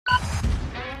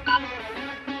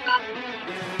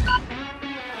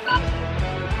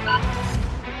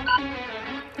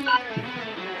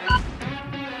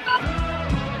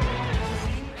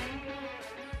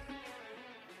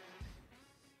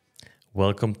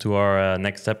Welcome to our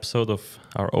next episode of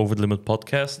our Over the Limit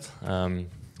podcast.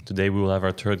 Today we will have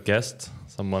our third guest,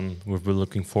 someone we've been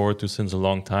looking forward to since a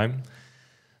long time.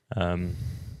 It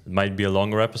might be a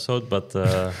longer episode, but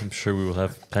I'm sure we will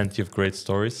have plenty of great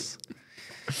stories.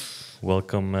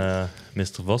 Welcome,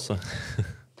 Mr. Vosse.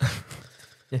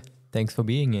 Yeah, thanks for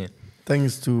being here.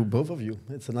 Thanks to both of you.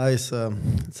 It's a nice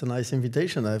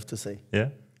invitation, I have to say. Yeah?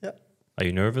 Yeah. Are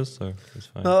you nervous or it's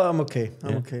fine? No, I'm okay.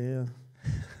 I'm okay, yeah.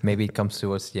 Maybe it comes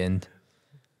towards the end.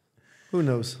 Who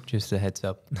knows? Just a heads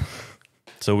up.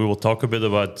 So we will talk a bit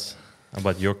about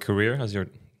your career as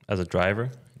a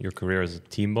driver, your career as a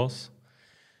team boss,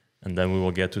 and then we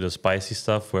will get to the spicy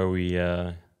stuff where we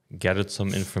gathered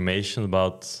some information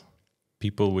about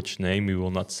people which name we will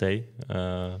not say,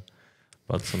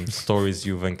 about some stories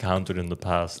you've encountered in the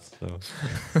past. So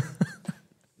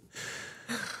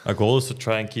our goal is to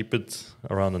try and keep it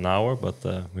around an hour, but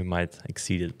we might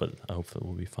exceed it, but I hope it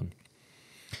will be fun.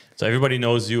 So everybody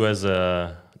knows you as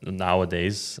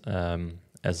nowadays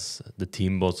as the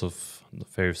team boss of the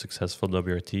very successful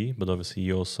WRT, but obviously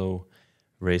you also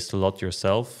raced a lot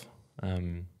yourself.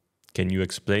 Can you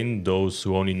explain those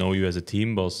who only know you as a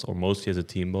team boss or mostly as a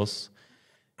team boss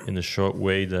in a short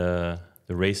way the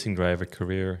racing driver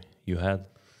career you had?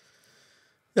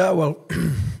 Yeah, well,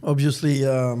 obviously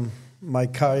my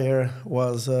career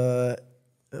was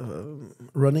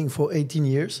running for 18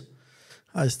 years.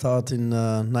 I started in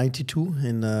 92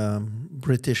 in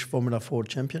British Formula 4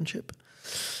 Championship.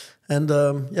 And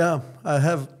I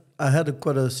had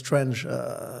quite a strange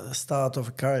start of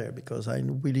a career because I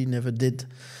really never did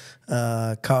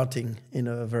karting in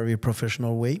a very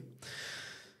professional way.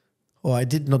 Or I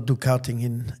did not do karting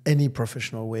in any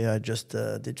professional way. I just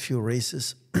did few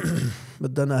races.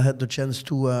 But then I had the chance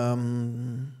to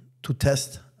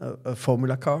test a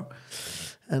Formula car.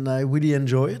 And I really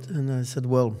enjoyed it. And I said,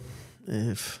 well,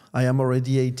 if I am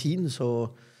already 18,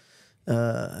 so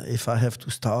if I have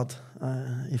to start,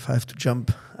 if I have to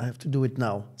jump, I have to do it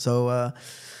now. So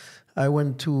I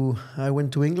went to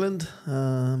England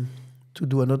to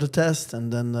do another test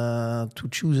and then to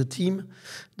choose a team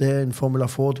there in Formula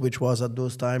 4, which was at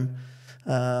those time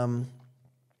a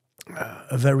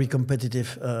very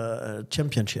competitive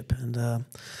championship. And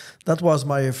that was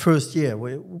my first year,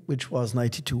 which was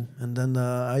 92. And then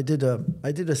I did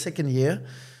a second year,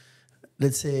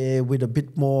 let's say, with a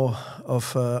bit more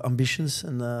of ambitions.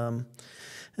 And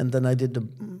then I did the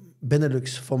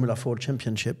Benelux Formula 4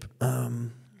 Championship.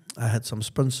 I had some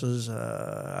sponsors.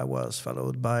 I was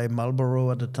followed by Marlboro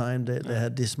at the time. They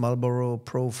had this Marlboro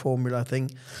Pro Formula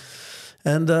thing.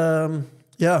 And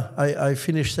I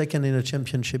finished second in a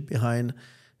championship behind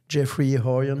Jeffrey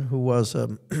Horion, who was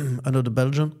another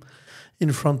Belgian,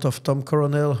 in front of Tom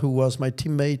Coronel, who was my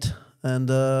teammate. And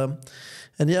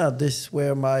this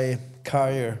where my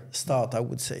career start, I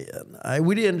would say. And I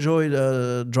really enjoyed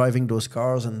driving those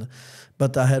cars,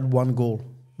 but I had one goal.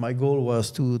 My goal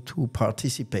was to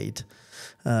participate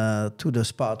to the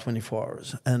Spa 24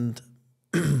 Hours and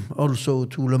also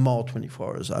to Le Mans 24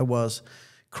 Hours. I was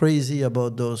crazy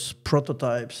about those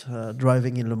prototypes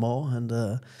driving in Le Mans, and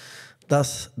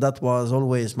that was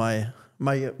always my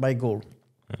goal.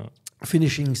 Yeah.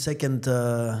 Finishing second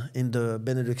in the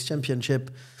Benelux Championship,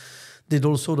 did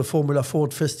also the Formula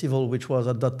Ford Festival, which was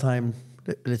at that time,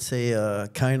 let's say,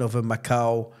 kind of a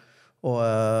Macau or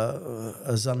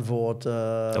a Zandvoort.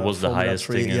 That was the highest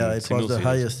thing. Yeah, it was the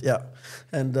highest. Yeah,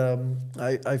 and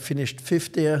I finished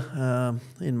fifth there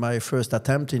in my first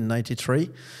attempt in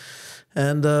 '93,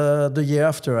 and the year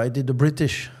after I did the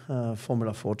British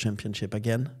Formula 4 Championship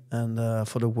again, and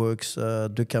for the Works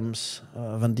Ducam's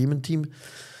Van Diemen team,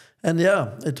 and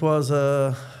it was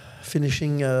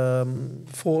finishing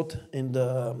fourth in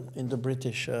the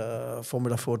British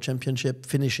Formula 4 Championship,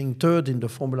 finishing third in the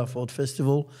Formula 4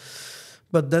 Festival.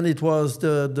 But then it was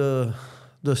the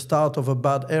start of a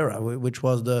bad era, which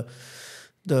was the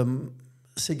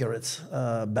cigarettes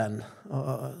ban.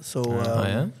 Well,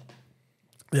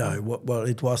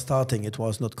 it was starting. It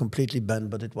was not completely banned,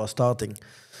 but it was starting.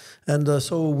 And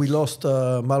so we lost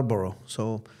Marlboro.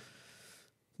 So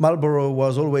Marlboro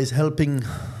was always helping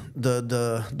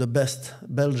the best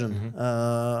Belgian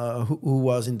who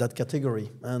was in that category.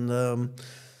 And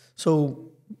so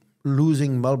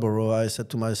losing Marlboro, I said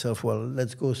to myself, well,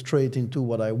 let's go straight into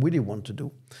what I really want to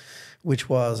do, which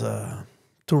was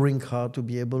touring car, to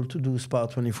be able to do Spa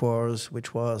 24 Hours,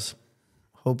 which was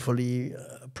hopefully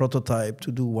a prototype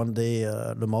to do one day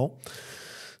Le Mans.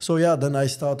 So then I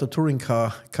started a touring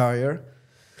car career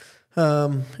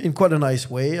in quite a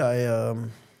nice way.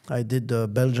 I did the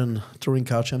Belgian Touring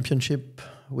Car Championship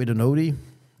with an Audi.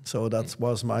 So that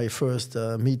was my first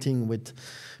meeting with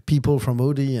people from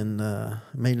Audi, and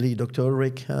mainly Dr.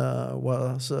 Ulrich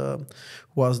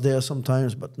was there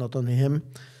sometimes, but not only him.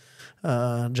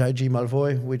 J.G.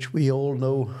 Malvoy, which we all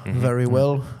know very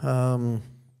well.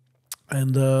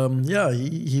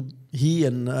 He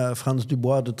and Franz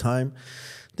Dubois at the time,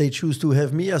 they choose to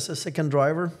have me as a second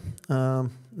driver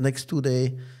next to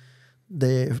the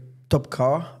top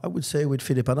car, I would say, with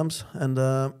Philip Adams. And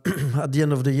at the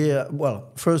end of the year,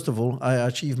 well, first of all, I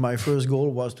achieved my first goal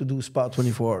was to do Spa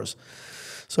 24 hours.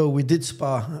 So we did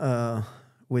Spa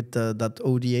with that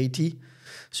Audi 80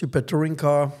 super touring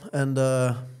car, and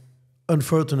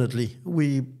unfortunately,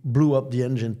 we blew up the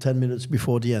engine 10 minutes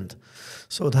before the end.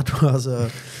 So that was,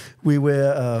 we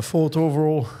were fourth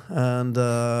overall, and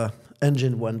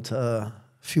engine went a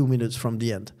few minutes from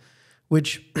the end,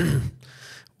 which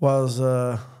was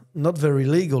not very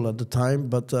legal at the time,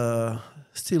 but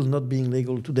still not being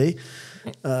legal today.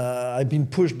 I've been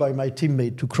pushed by my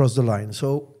teammate to cross the line.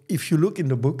 So if you look in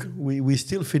the book, we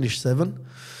still finished 7th,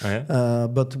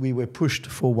 but we were pushed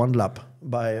for 1 lap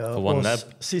by our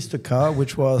sister car,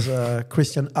 which was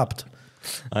Christian Abt.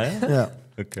 Yeah.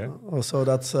 Okay. So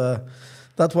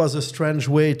that was a strange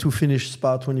way to finish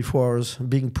Spa 24 hours,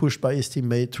 being pushed by his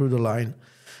teammate through the line.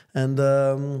 And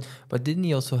but didn't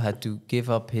he also had to give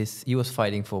up his? He was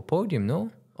fighting for a podium, no?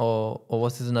 Or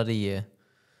was this another year?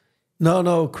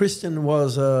 No. Christian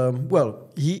was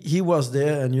he was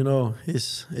there, and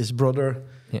his brother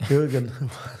Jürgen,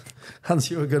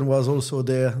 Hans-Jürgen was also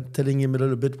there, telling him a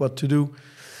little bit what to do,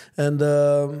 and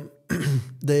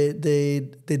they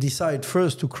decide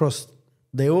first to cross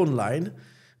their own line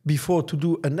before to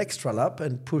do an extra lap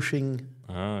and pushing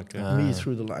me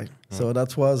through the line. So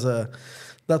that was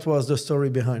the story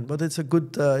behind. But it's a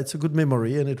good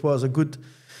memory, and it was a good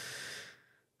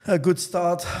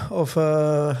start of.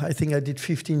 I think I did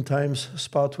 15 times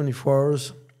Spa 24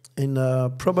 hours in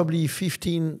probably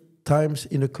 15 times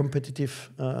in a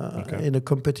competitive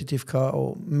car,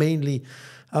 or mainly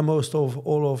most of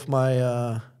all of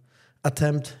my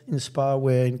attempt in Spa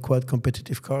were in quite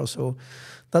competitive cars. So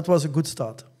that was a good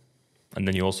start. And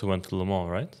then you also went to Le Mans,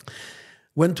 right?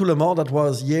 Went to Le Mans, that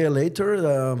was a year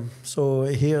later. So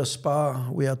here, Spa,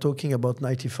 we are talking about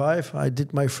 95. I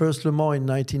did my first Le Mans in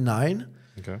 99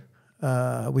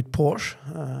 with Porsche,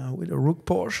 with a Rook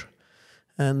Porsche.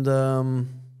 And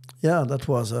that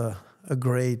was a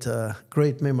great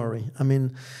memory. I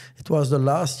mean, it was the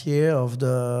last year of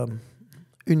the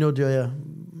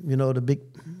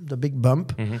the big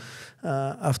bump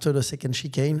after the second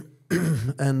chicane.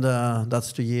 And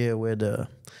that's the year where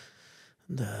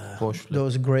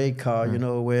those grey car,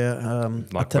 were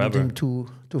attempting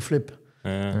to flip.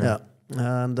 And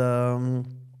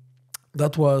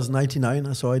that was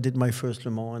 99. So I did my first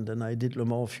Le Mans, and then I did Le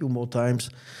Mans a few more times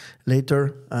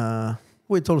later,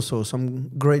 with also some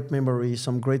great memories,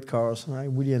 some great cars. I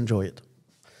really enjoy it.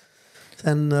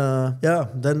 And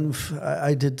then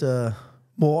I did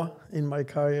more in my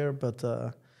career, but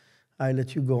I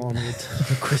let you go on with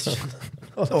the question.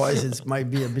 Otherwise, it might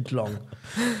be a bit long.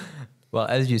 Well,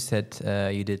 as you said,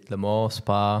 you did Le Mans,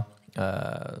 Spa,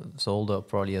 Zolder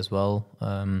probably as well.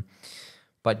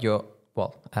 But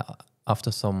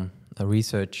after some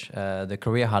research, the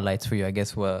career highlights for you, I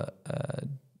guess, were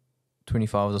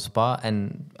 24 hours of Spa,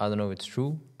 and I don't know if it's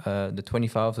true, the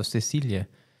 24 hours of Sicilia.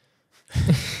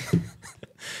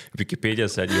 Wikipedia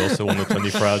said you also won the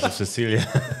 24 hours of Sicilia.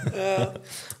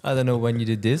 I don't know when you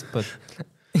did this, but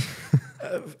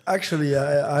actually,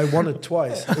 I won it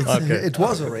twice. It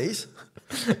was a race.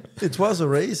 It was a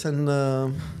race, and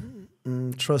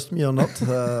trust me or not,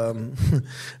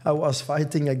 I was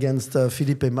fighting against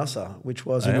Felipe Massa, which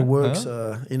was in a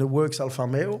works Alfa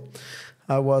Romeo.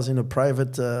 I was in a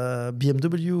private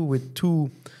BMW with two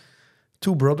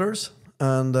brothers,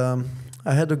 and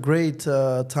I had a great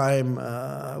time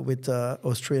with the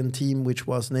Austrian team, which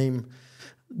was named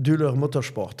Düller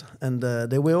Motorsport, and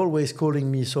they were always calling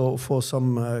me for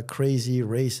some crazy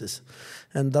races,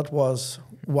 and that was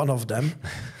one of them.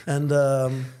 And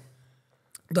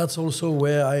that's also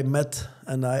where I met,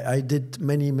 and I did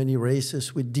many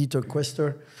races with Dieter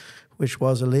Quester, which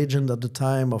was a legend at the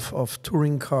time of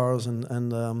touring cars,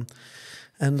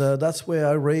 and that's where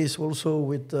I raced also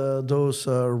with those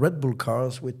Red Bull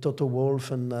cars with Toto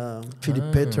Wolff and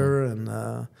Philippe Peter and.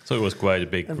 So it was quite a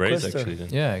big race, Quester. actually. Then.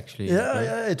 Yeah, actually.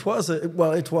 Yeah. It was.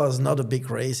 It was not a big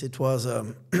race. It was.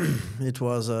 It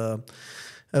was a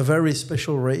very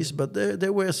special race, but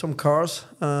there were some cars,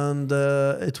 and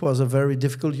it was a very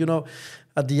difficult.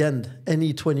 At the end,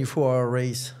 any 24-hour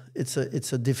race, it's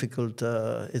a difficult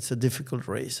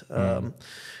race.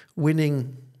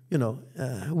 Winning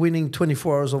winning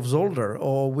 24 hours of Zolder,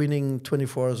 or winning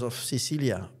 24 hours of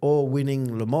Sicilia, or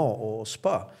winning Le Mans or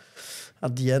Spa.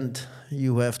 At the end,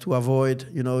 you have to avoid,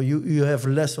 you have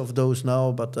less of those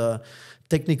now, but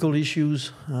technical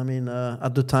issues. I mean,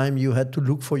 at the time you had to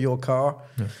look for your car,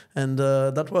 and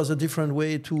that was a different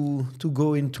way to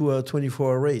go into a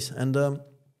 24-hour race. And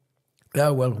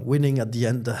winning at the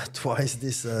end twice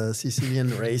this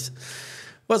Sicilian race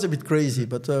was a bit crazy.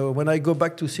 But when I go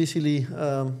back to Sicily,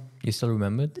 you still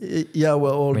remember it? Yeah,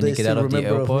 well, all when they you get still out of the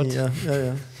remember airport. of me.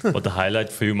 Yeah. But the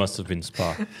highlight for you must have been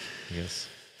Spa, I guess.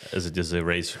 As it is a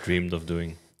race you dreamed of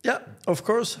doing. Yeah, of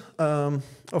course.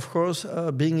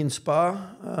 Being in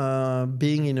Spa,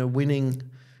 being in a winning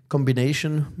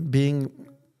combination, being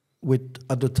with,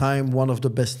 at the time, one of the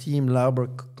best team, l'Arbre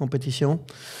Competition,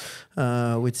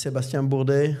 with Sébastien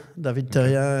Bourdet, David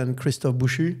Terrien, and Christophe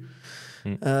Bouchu.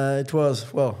 It was,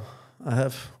 I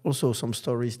have also some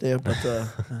stories there, but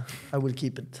I will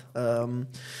keep it.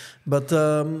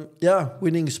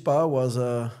 Winning Spa was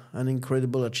an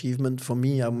incredible achievement for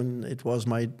me. I mean, it was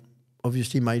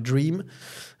obviously my dream.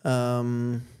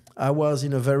 I was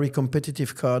in a very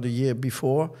competitive car the year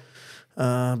before,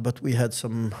 but we had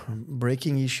some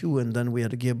braking issue, and then we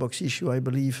had a gearbox issue, I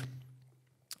believe.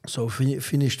 So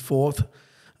finished fourth.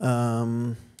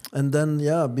 And then,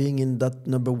 being in that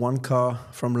number one car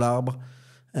from l'Arbre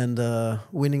and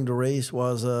winning the race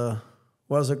for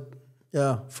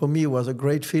me, was a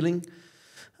great feeling.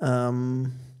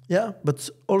 But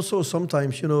also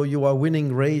sometimes, you are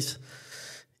winning race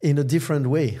in a different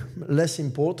way, less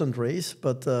important race,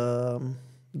 but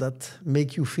that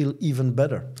make you feel even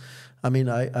better. I mean,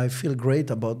 I feel great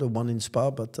about the one in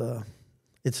Spa, but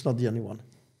it's not the only one.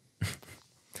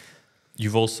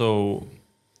 You've also,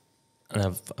 and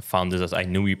I've found this, as I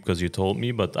knew you because you told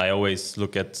me, but I always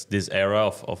look at this era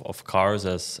of cars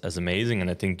as amazing, and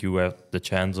I think you have the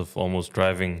chance of almost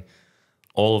driving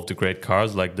all of the great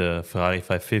cars, like the Ferrari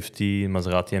 550,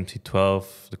 Maserati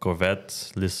MC12, the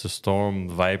Corvette, Lister Storm,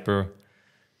 Viper.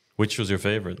 Which was your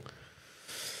favorite?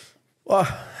 Well,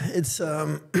 it's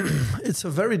a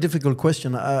very difficult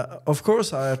question. Of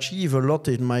course, I achieved a lot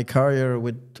in my career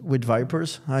with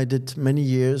Vipers. I did many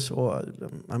years,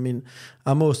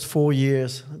 almost 4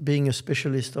 years, being a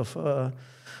specialist of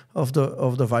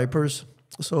the Vipers.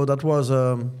 So that was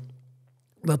a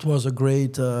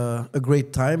great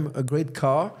time, a great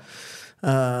car.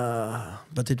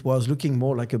 But it was looking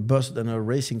more like a bus than a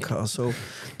racing car. So,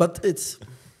 but it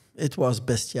was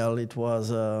bestial. It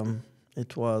was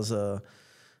the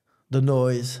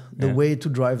noise, the way to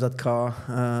drive that car,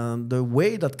 the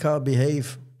way that car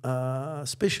behaved,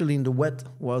 especially in the wet,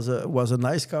 was a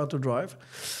nice car to drive.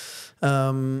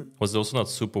 Was it also not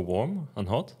super warm and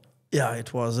hot? Yeah,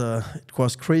 it was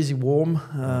crazy warm.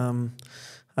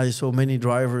 I saw many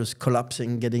drivers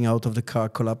collapsing, getting out of the car,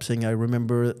 collapsing. I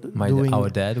remember our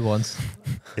dad once.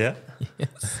 Yeah.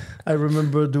 Yes. I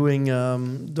remember doing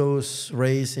those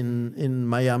races in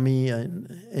Miami and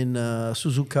in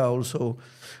Suzuka also,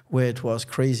 where it was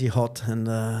crazy hot, and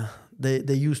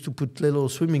they used to put little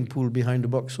swimming pool behind the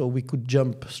box so we could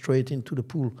jump straight into the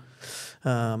pool.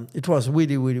 It was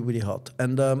really, really, really hot,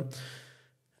 and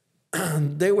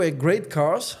they were great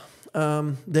cars.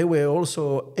 They were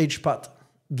also HPAT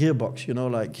gearbox,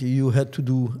 like you had to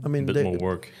do. I mean, a bit more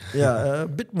work. Yeah, a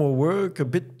bit more work, a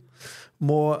bit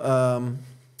more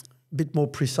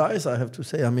precise, I have to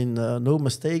say. I mean, no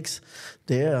mistakes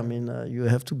there. I mean, you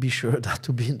have to be sure that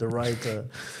to be in the right gear.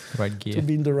 To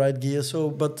be in the right gear. So,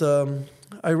 but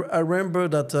I remember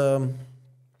that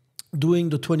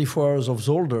doing the 24 hours of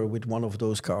Zolder with one of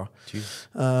those cars.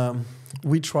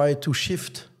 We tried to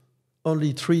shift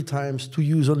only 3 times, to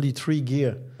use only 3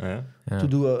 gear to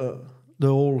do the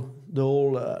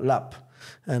whole lap,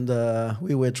 and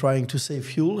we were trying to save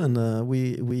fuel, and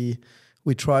we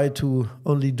tried to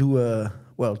only do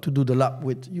the lap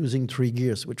with using 3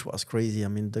 gears, which was crazy. I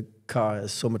mean, the car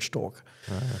has so much torque.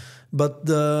 But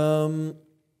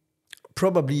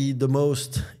probably the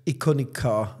most iconic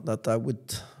car that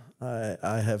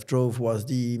I have drove was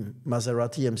the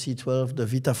Maserati MC12, the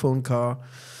Vitaphone car.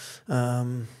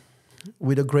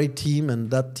 With a great team, and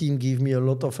that team gave me a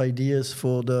lot of ideas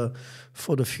for the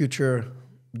future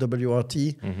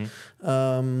WRT.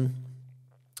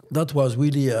 That was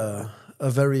really a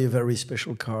very, very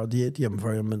special car. The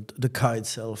environment, the car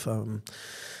itself,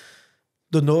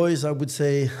 the noise. I would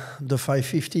say the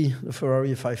 550, the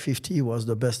Ferrari 550, was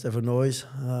the best ever noise.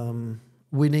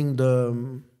 Winning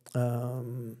the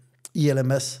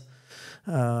ELMS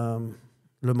Le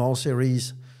Mans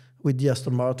series with the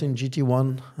Aston Martin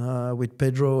GT1 with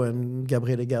Pedro and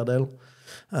Gabriele Gardel.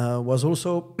 was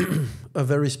also a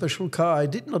very special car. I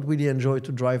did not really enjoy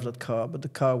to drive that car, but the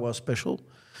car was special.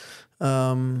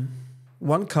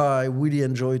 One car I really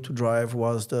enjoyed to drive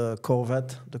was the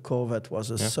Corvette. The Corvette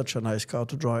was such a nice car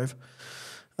to drive.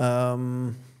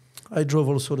 I drove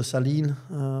also the Saline.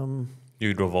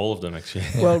 You drove all of them, actually.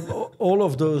 Well, all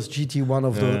of those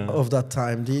GT1 of that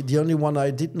time. The only one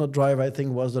I did not drive, I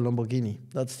think, was the Lamborghini.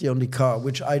 That's the only car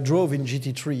which I drove in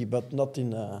GT3, but not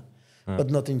in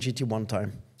GT1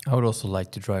 time. I would also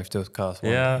like to drive those cars.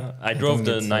 Yeah, I drove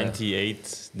the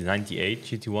 98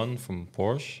 GT1 from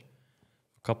Porsche.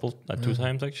 Two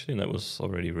times actually, and that was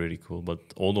already really cool. But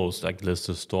all those like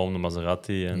Lister Storm, the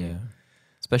Maserati, and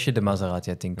especially the Maserati,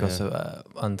 I think, because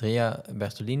Andrea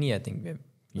Bertolini, I think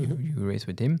you race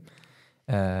with him.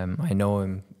 I know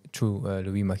him through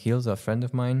Louis Machiels, a friend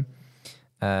of mine.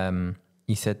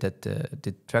 He said that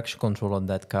the traction control on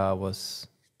that car was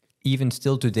even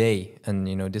still today, and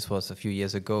this was a few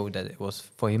years ago, that it was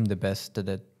for him the best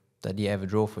that he ever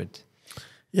drove with.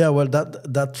 Yeah, well,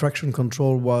 that traction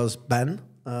control was banned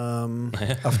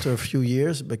after a few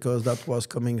years, because that was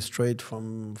coming straight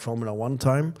from Formula One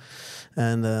time,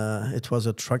 and it was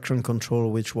a traction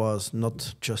control which was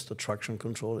not just a traction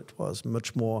control, it was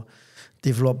much more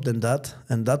developed than that.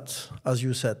 And that, as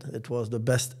you said, it was the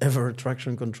best ever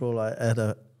traction control I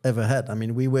ever had. I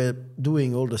mean, we were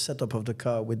doing all the setup of the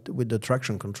car with the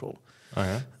traction control. Oh,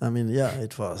 yeah? I mean,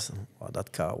 it was,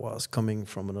 that car was coming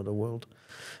from another world.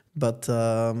 But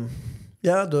I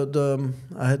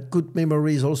had good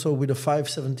memories also with the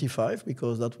 575,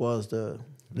 because that was the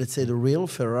real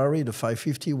Ferrari. The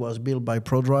 550 was built by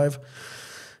ProDrive,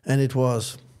 and it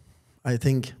was, I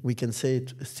think we can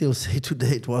still say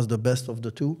today, it was the best of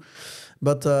the two.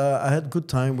 But I had good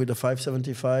time with the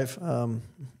 575,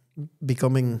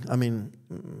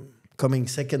 coming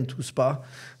second to Spa,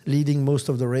 leading most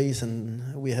of the race,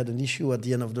 and we had an issue at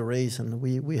the end of the race, and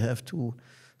we have to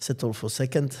settle for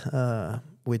second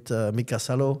with Mika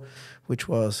Salo, which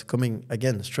was coming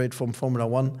again straight from Formula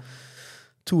One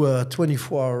to a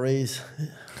 24-hour race.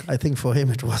 I think for him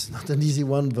it was not an easy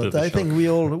one, but I think we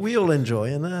all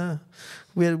enjoy, and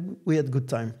we had good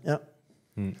time. Yeah.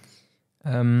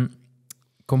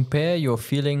 Compare your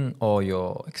feeling or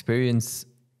your experience.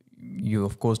 You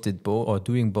of course did both, or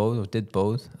did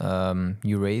both.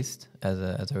 You raced as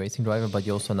a racing driver, but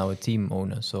you're also now a team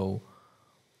owner. So,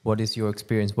 what is your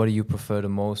experience? What do you prefer the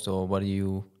most, or what do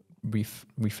you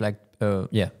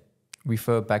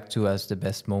refer back to as the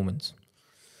best moments?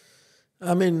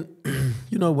 I mean,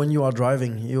 when you are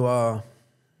driving, you are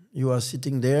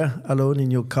sitting there alone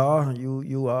in your car.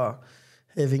 You are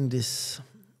having this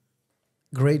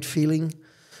great feeling,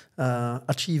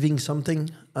 achieving something.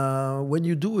 When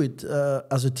you do it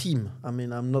as a team, I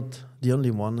mean, I'm not the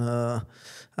only one.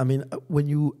 When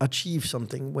you achieve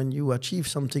something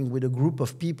with a group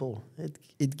of people,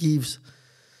 it gives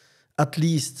at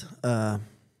least the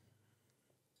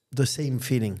same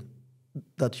feeling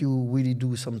that you really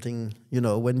do something.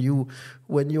 When you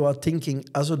are thinking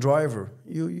as a driver,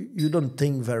 you don't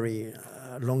think very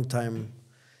long time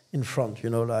in front.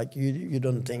 Like you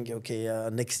don't think, okay,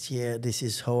 next year this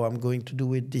is how I'm going to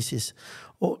do it. This is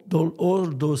all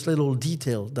those little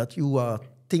details that you are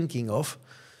thinking of.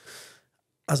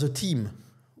 As a team,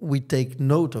 we take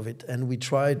note of it, and we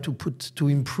try to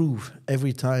improve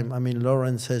every time. I mean,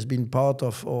 Lawrence has been part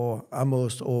of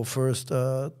almost our first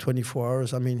 24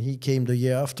 hours. I mean, he came the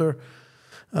year after.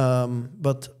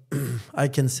 But I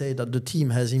can say that the team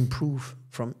has improved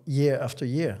from year after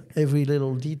year, every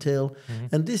little detail.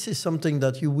 Mm-hmm. And this is something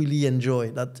that you really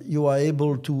enjoy, that you are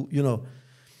able to,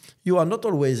 you are not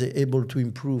always able to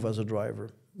improve as a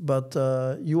driver, but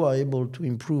you are able to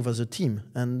improve as a team.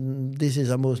 And this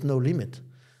is almost no limit.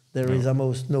 There is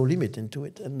almost no limit into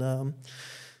it. And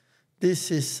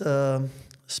this is a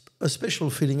special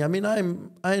feeling. I mean,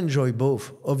 I enjoy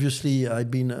both. Obviously, I've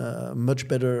been a much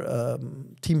better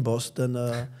team boss than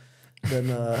a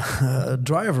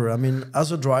driver. I mean,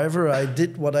 as a driver, I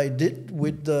did what I did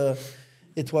with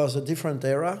it was a different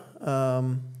era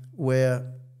where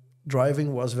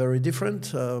driving was very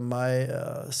different. My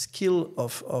skill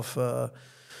of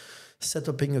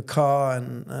setting a car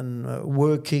and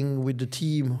working with the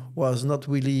team was not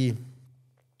the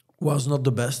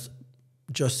best,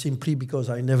 just simply because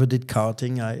I never did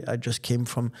karting. I just came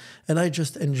from, and I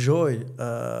just enjoyed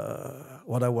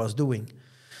what I was doing.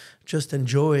 Just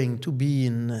enjoying to be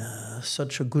in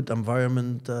such a good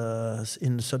environment,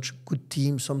 in such a good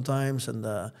team sometimes, and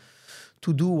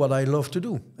to do what I love to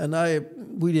do. And I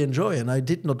really enjoy, and I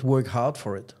did not work hard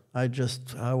for it. I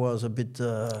was a bit...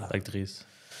 like Dries.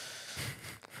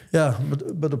 Yeah,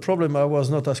 but the problem, I was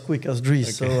not as quick as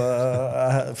Dries, so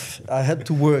I had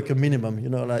to work a minimum. You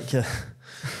know, like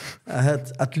I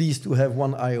had at least to have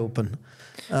one eye open.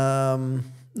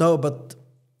 No, but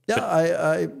yeah,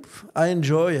 I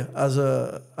enjoy as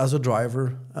a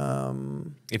driver.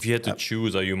 If you had to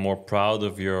choose, are you more proud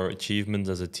of your achievements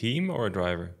as a team or a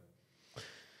driver?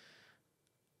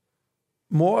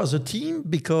 More as a team,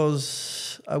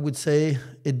 because I would say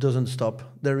it doesn't stop.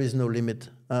 There is no limit.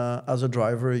 As a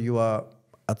driver, you are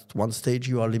at one stage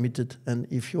you are limited, and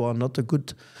if you are not a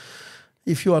good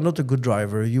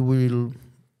driver, you will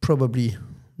probably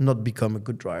not become a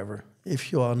good driver.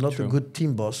 If you are not a good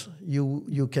team boss,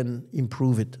 you can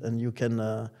improve it, and you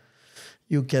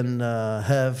can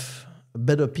have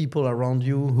better people around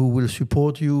you who will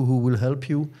support you, who will help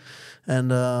you,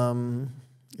 and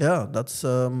that's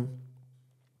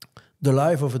the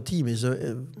life of a team is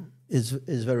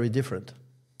very different.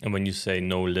 And when you say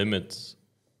no limits,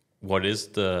 what is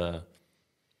the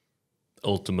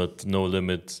ultimate no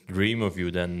limit dream of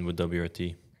you then with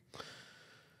WRT?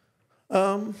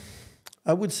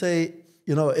 I would say,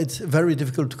 it's very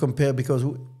difficult to compare, because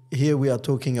here we are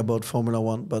talking about Formula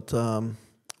One. But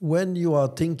when you are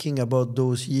thinking about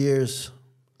those years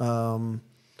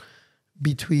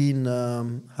between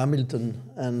Hamilton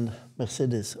and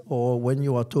Mercedes, or when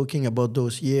you are talking about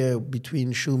those years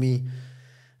between Schumi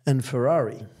and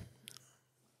Ferrari,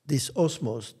 this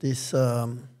osmos,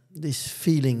 this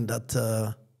feeling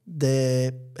that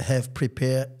they have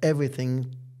prepared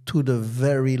everything to the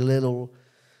very little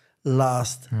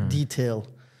last detail.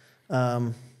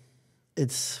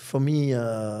 It's for me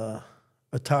a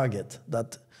target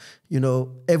that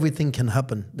everything can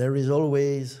happen. There is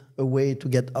always a way to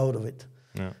get out of it.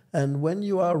 Yeah. And when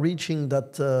you are reaching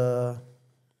that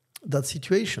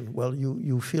situation, well,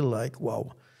 you feel like,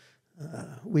 wow,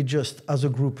 we just, as a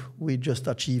group, we just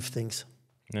achieve things.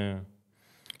 Yeah.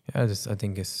 Yeah, this I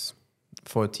think is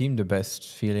for a team the best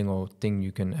feeling or thing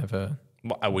you can ever.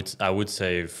 Well, I would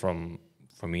say from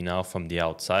me now, from the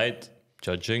outside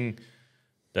judging,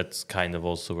 that's kind of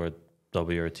also where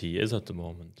WRT is at the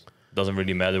moment. Doesn't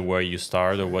really matter where you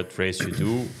start or what race you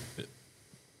do,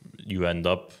 you end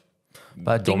up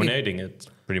dominating it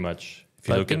pretty much. If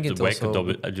you look at the WEC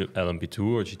or LMP2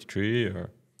 or GT3 or...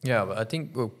 Yeah, but I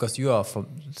think because you are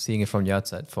seeing it from the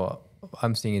outside,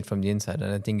 I'm seeing it from the inside,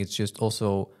 and I think it's just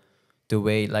also the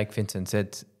way, like Vincent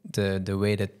said, the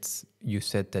way that you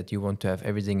said that you want to have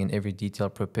everything in every detail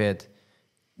prepared.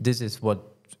 This is what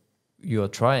you're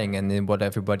trying, and then what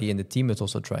everybody in the team is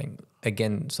also trying.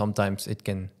 Again, sometimes it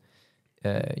can,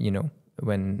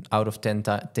 when out of 10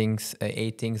 things,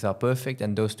 8 things are perfect,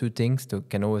 and those 2 things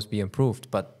can always be improved.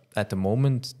 But at the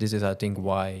moment, this is, I think,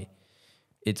 why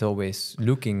it's always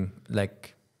looking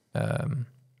like,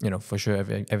 for sure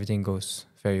everything goes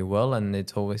very well, and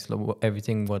it's always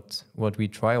everything what we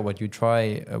try or what you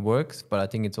try works. But I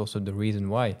think it's also the reason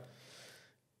why.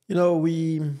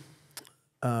 We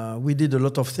did a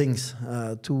lot of things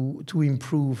to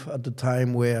improve at the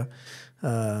time where,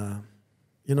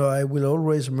 I will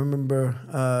always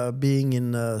remember being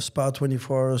in Spa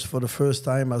 24 Hours for the first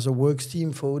time as a works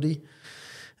team for Audi,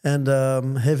 and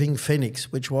having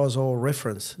Phoenix, which was our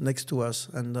reference, next to us.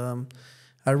 And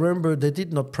I remember they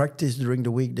did not practice during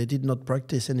the week. They did not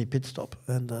practice any pit stop.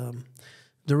 And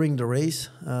during the race,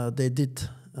 they did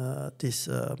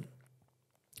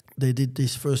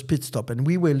this first pit stop, and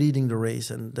we were leading the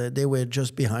race, and they were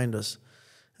just behind us.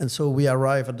 And so we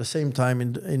arrived at the same time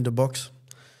in the box.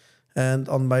 And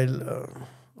on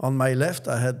my left,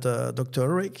 I had Dr.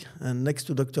 Ulrich, and next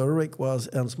to Dr. Ulrich was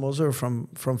Ernst Moser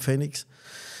from Phoenix.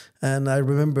 And I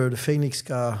remember the Phoenix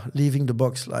car leaving the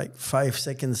box like 5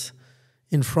 seconds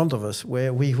in front of us,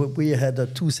 where we had a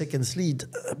 2 seconds lead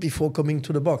before coming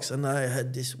to the box. And I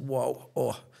had this, wow,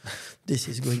 this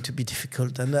is going to be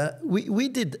difficult. And we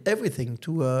did everything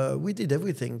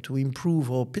to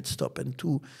improve our pit stop and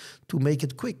to make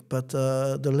it quick. But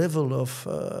the level of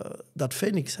that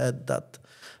Phoenix had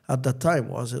at that time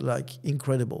was like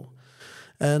incredible.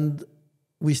 And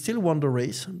we still won the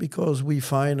race because we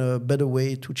find a better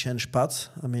way to change paths.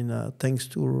 I mean, thanks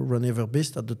to René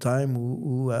Verbist at the time,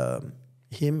 who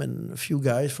him and a few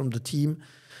guys from the team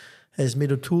has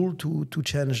made a tool to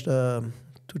change the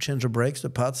brakes,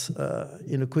 the paths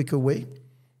in a quicker way.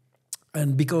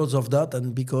 And because of that,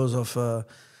 and because of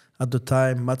at the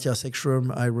time Matthias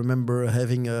Ekström, I remember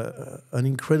having an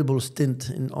incredible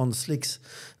stint on slicks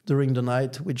during the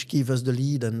night, which gave us the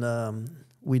lead, and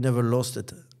we never lost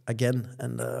it again.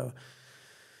 And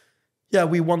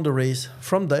we won the race.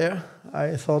 From there,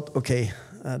 I thought, okay,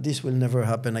 this will never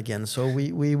happen again. So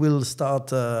we will start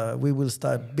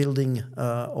building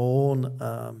our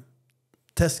own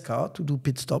test car to do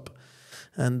pit stop.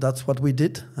 And that's what we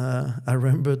did. I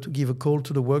remember to give a call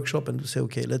to the workshop and to say,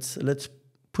 okay, let's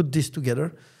put this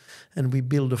together. And we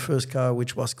built the first car,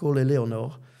 which was called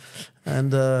Eleonore.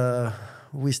 And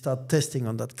we start testing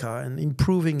on that car and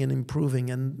improving.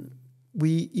 And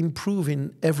we improve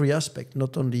in every aspect,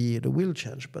 not only the wheel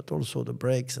change, but also the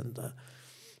brakes and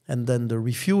then the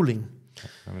refueling.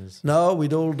 Now,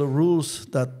 with all the rules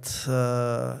that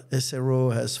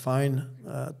SRO has found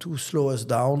to slow us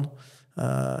down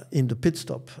in the pit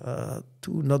stop,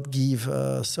 to not give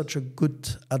such a good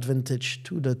advantage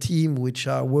to the team which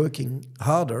are working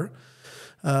harder.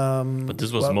 But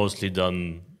this was mostly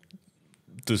done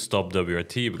to stop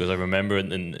WRT, because I remember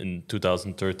in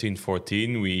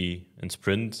 2013-14, in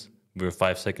sprint, we were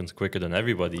 5 seconds quicker than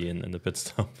everybody in the pit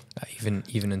stop.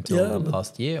 Even until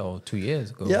last year or 2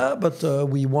 years ago. Yeah, but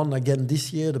we won again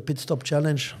this year the pit stop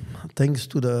challenge, thanks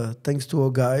to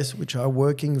our guys which are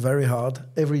working very hard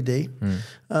every day.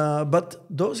 But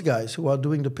those guys who are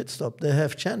doing the pit stop, they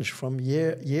have changed from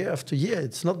year after year.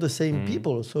 It's not the same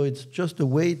people, so it's just a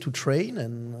way to train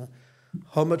and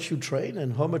how much you train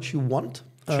and how much you want.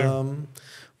 Sure.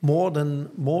 More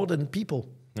than people.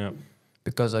 Yeah,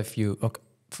 because if you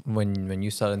when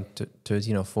you started in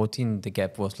 13 or 14, the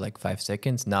gap was like 5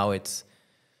 seconds. Now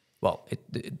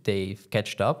they've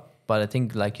catched up, but I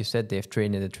think, like you said, they've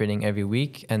trained in the training every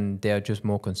week, and they are just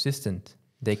more consistent.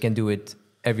 They can do it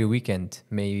every weekend,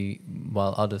 maybe,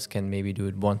 while others can maybe do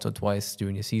it once or twice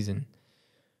during the season.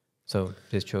 So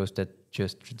this shows that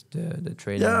just the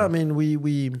training. Yeah, I mean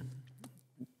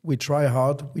we try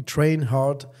hard, we train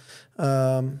hard,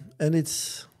 and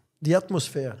it's the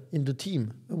atmosphere in the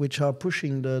team which are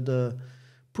pushing the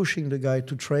guy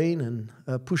to train and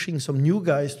pushing some new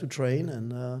guys to train,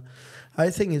 and I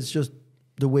think it's just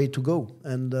the way to go.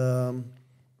 And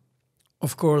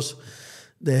of course,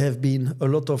 there have been a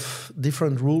lot of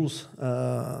different rules.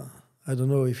 I don't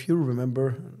know if you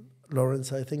remember,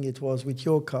 Lawrence, I think it was with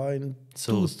your car in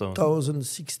Silverstone.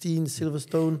 2016,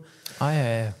 Silverstone. Oh,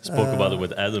 yeah. Spoke about it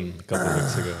with Adam a couple of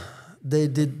weeks ago. They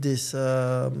did this.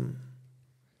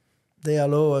 They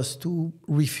allow us to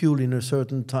refuel in a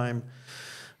certain time,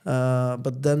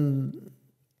 but then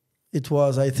it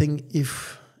was, I think,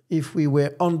 if we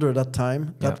were under that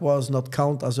time, that was not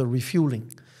count as a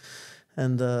refueling.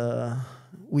 And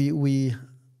we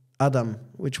Adam,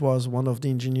 which was one of the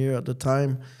engineer at the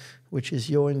time, which is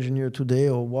your engineer today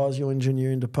or was your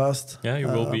engineer in the past. Yeah, you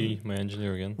will be my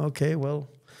engineer again. Okay, well.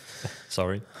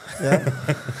 Sorry. Yeah.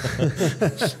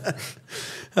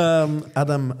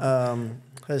 Adam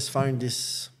has found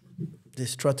this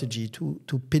strategy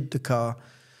to pit the car,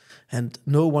 and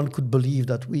no one could believe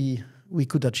that we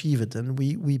could achieve it, and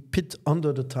we pit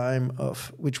under the time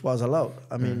of which was allowed.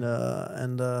 I mean,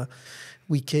 and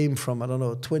we came from, I don't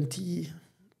know,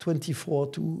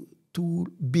 24 to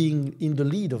being in the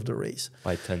lead of the race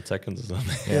by 10 seconds or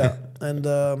something. Yeah, and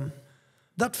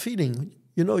that feeling,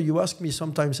 you ask me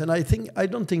sometimes, and I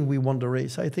don't think we won the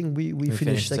race. I think we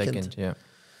finished second. Yeah.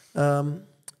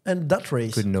 And that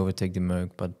race couldn't overtake the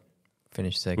Merc, but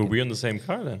finished second. Were we on the same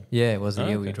car then? Yeah, it was the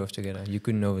year we drove together. You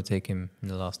couldn't overtake him in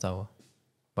the last hour,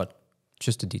 but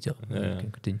just a detail. You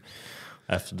can continue.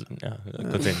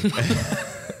 Continue.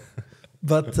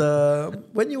 But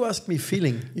when you ask me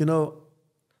feeling,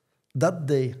 that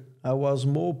day I was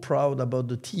more proud about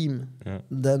the team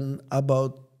than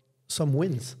about some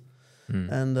wins.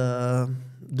 And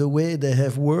the way they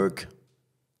have worked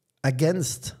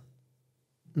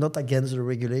not against the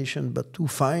regulation, but to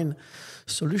find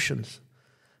solutions.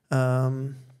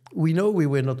 We know we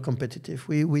were not competitive.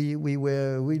 We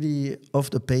were really off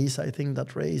the pace, I think,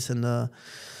 that race. And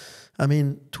I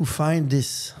mean, to find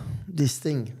this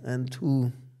thing and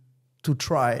to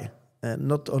try, and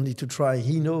not only to try,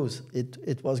 he knows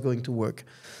it was going to work.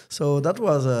 So that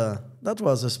was a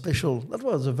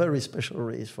very special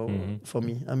race for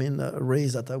me. I mean, a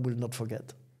race that I will not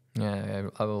forget. Yeah,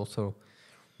 I will also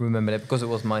remember that because it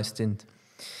was my stint.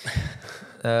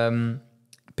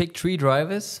 Pick 3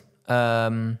 drivers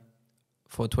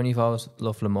for 24 Hours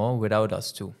of Le Mans without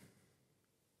us too.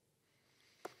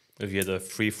 If you had a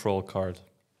free-for-all card.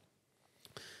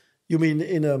 You mean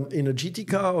in a GT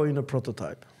car or in a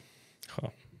prototype? Huh.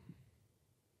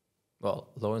 Well,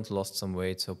 Lawrence lost some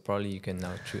weight, so probably you can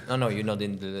now choose. No, you're not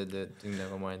in the thing.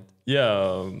 Never mind.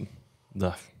 Yeah,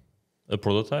 a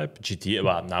prototype GT.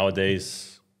 Well,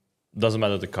 nowadays doesn't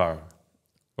matter the car,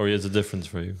 or is it a difference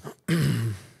for you?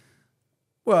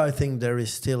 Well, I think there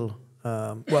is still.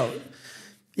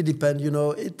 It depends.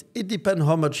 It depends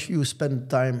how much you spend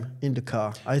time in the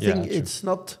car. I think it's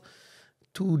not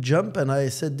to jump, and I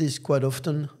said this quite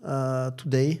often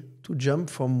today, to jump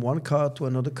from one car to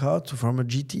another car, from a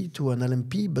GT to an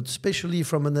LMP, but especially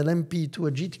from an LMP to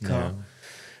a GT car.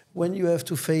 When you have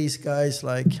to face guys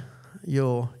like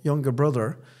your younger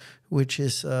brother, which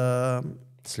is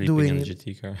Sleeping doing in a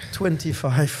GT car.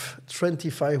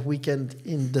 25 weekend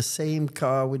in the same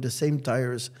car with the same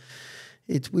tires,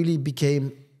 it really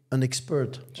became an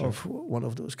expert of one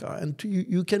of those cars. And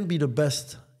you can be the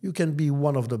best. You can be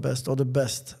one of the best or the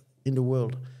best in the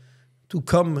world. To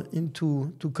come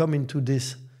into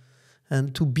this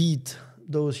and to beat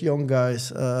those young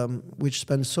guys, which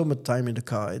spend so much time in the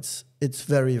car, it's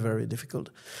very, very difficult.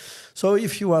 So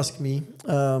if you ask me,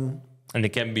 and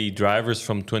it can be drivers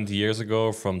from 20 years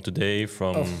ago, from today,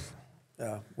 from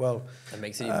well, that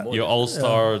makes it even more your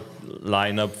all-star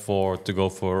lineup to go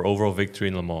for overall victory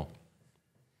in Le Mans.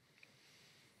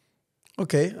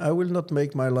 Okay, I will not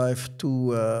make my life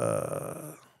too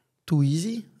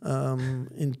easy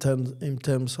in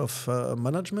terms of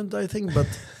management, I think, but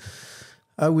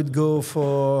I would go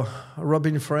for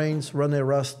Robin Frains, René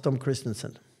Rast, Tom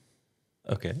Christensen.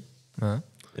 Okay,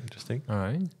 interesting. All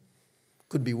right.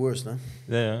 Could be worse, no?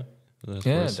 Yeah. I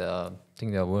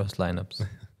think there are worse lineups.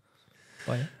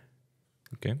 Why?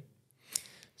 Okay.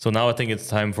 So now I think it's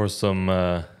time for some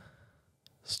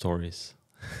stories.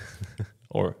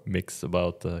 Or mix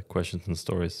about questions and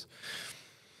stories.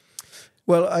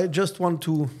 Well, I just want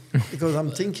to, because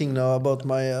I'm thinking now about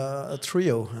my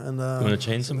trio. And you want to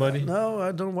change somebody? No,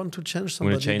 I don't want to change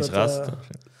somebody. Want to change Rast?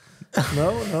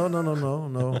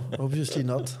 No, obviously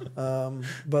not.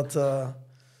 But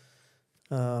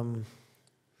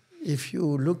if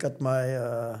you look at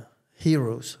my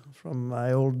heroes from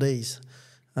my old days,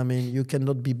 I mean, you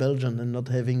cannot be Belgian and not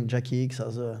having Jackie Hicks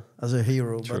as a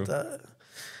hero. True. But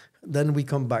then we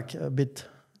come back a bit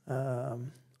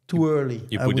too early.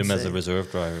 You put him as a reserve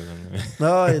driver. Then.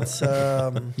 No, it's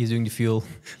he's doing the fuel.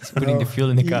 He's putting the fuel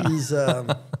in the car.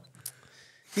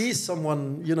 He's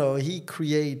someone,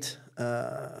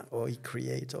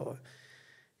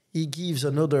 he gives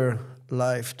another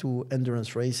life to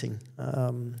endurance racing.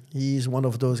 He's one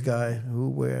of those guys who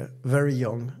were very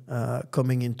young,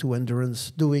 coming into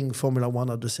endurance, doing Formula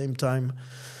One at the same time.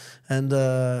 And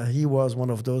he was one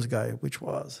of those guys which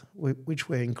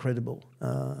were incredible,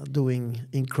 doing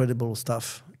incredible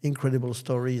stuff, incredible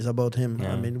stories about him.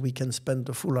 Yeah. I mean, we can spend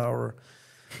a full hour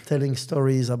telling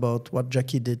stories about what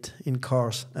Jackie did in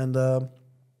cars. And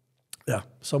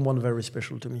someone very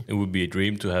special to me. It would be a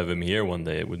dream to have him here one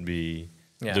day. It would be,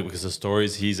 because the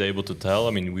stories he's able to tell.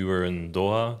 I mean, we were in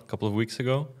Doha a couple of weeks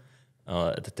ago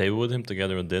at the table with him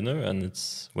together at dinner. And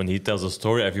it's when he tells a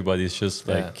story, everybody's just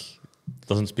like...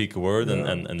 doesn't speak a word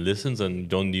and listens and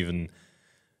don't even.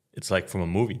 It's like from a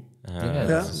movie.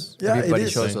 Everybody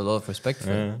shows a lot of respect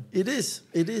for him. It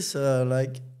is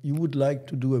like you would like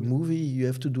to do a movie. You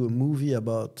have to do a movie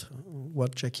about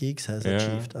what Jackie Hicks has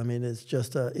achieved. I mean, it's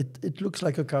just it looks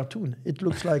like a cartoon. It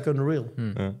looks like unreal.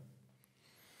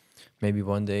 Maybe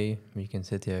one day we can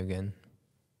sit here again.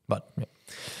 But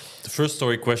the first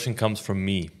story question comes from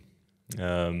me.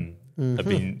 I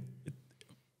mean.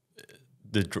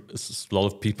 A lot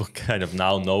of people kind of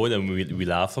now know it and we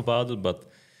laugh about it,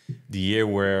 but the year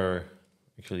where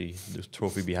actually the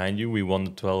trophy behind you, we won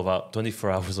the 24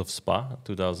 hours of Spa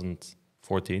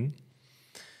 2014.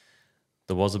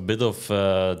 There was a bit of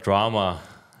drama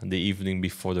the evening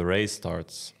before the race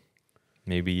starts.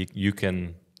 Maybe you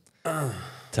can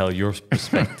tell your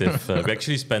perspective. We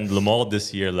actually spent Le Mans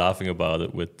this year laughing about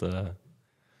it with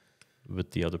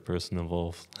the other person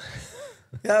involved.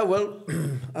 Yeah, well,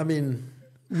 I mean...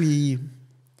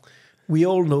 We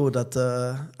all know that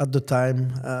at the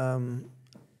time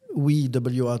we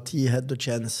WRT had the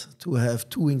chance to have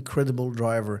two incredible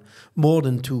drivers, more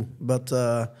than two, but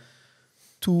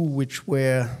two which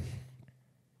were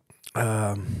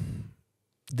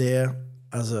there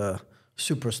as a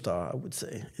superstar, I would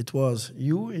say. It was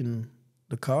you in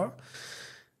the car,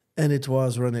 and it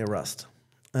was René Rast.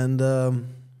 And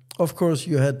of course,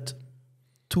 you had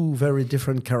two very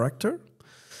different characters.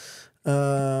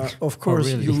 Of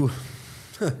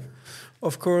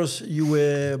course, you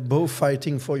were both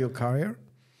fighting for your career.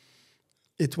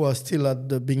 It was still at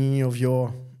the beginning of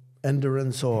your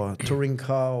endurance or touring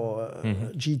car or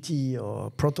GT or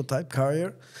prototype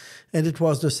career, and it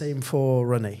was the same for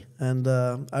René. And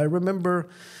I remember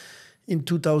in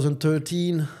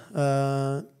 2013.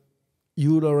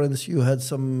 Lawrence, you had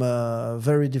some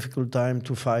very difficult time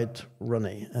to fight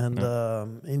René. And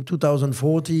in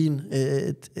 2014,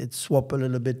 it swapped a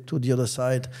little bit to the other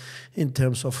side in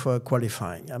terms of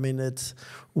qualifying. I mean, it's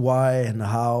why and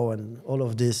how and all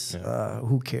of this,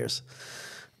 who cares?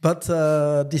 But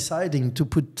deciding to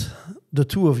put the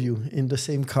two of you in the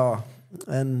same car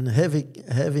and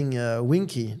having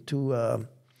Winky to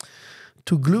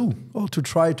glue or to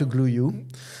try to glue you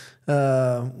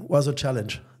was a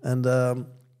challenge. And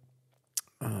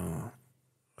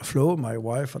Flo, my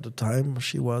wife at the time,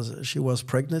 she was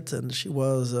pregnant, and she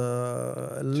was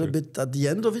a little bit at the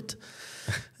end of it.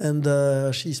 And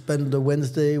she spent the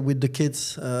Wednesday with the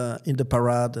kids in the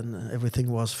parade, and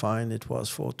everything was fine. It was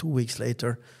for 2 weeks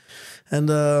later. And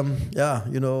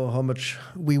you know how much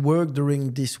we worked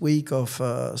during this week of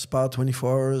Spa 24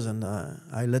 hours, and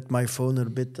I let my phone a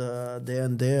bit there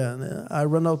and there, and I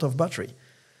ran out of battery.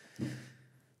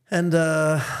 And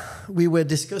we were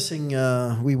discussing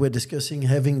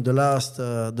having the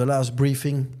last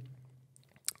briefing,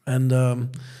 and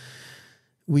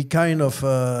we kind of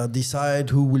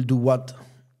decide who will do what.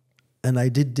 And I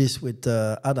did this with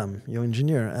Adam, your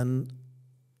engineer, and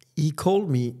he called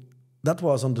me. That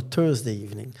was on the Thursday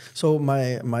evening. So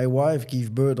my wife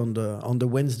gave birth on the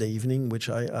Wednesday evening, which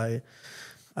I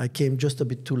came just a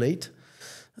bit too late,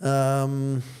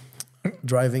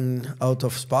 driving out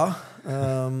of Spa.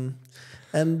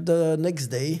 And the next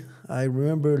day, I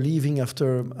remember leaving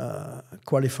after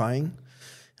qualifying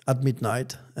at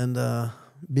midnight and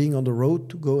being on the road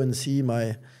to go and see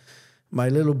my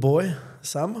little boy,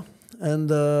 Sam.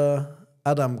 And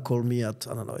Adam called me at,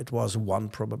 I don't know, it was 1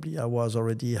 probably. I was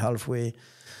already halfway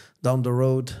down the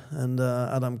road. And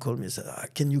Adam called me and said,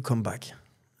 can you come back?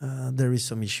 There is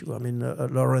some issue. I mean,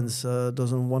 Lawrence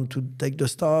doesn't want to take the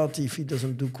start if he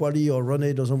doesn't do quali, or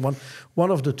René doesn't want.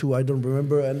 One of the two, I don't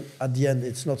remember. And at the end,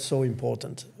 it's not so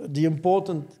important. The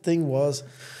important thing was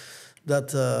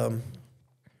that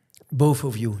both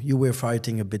of you were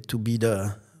fighting a bit to be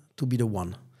the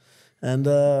one. And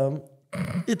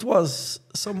it was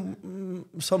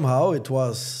somehow it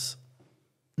was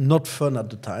not fun at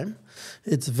the time.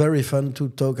 It's very fun to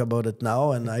talk about it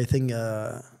now, and I think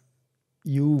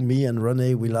you, me, and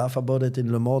René, we laugh about it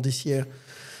in Le Mans this year.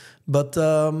 But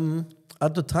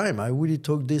at the time, I really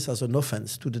took this as an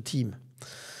offense to the team,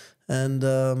 and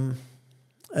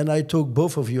I took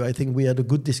both of you. I think we had a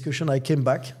good discussion. I came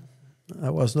back. I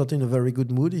was not in a very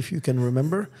good mood, if you can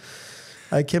remember.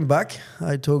 I came back.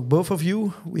 I took both of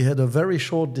you. We had a very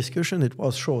short discussion. It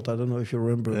was short. I don't know if you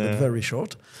remember, but very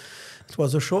short. It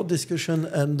was a short discussion,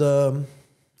 and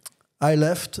I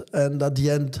left. And at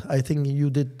the end, I think you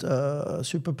did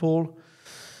super pole.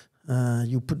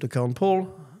 You put the car on pole.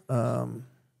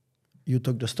 You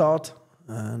took the start,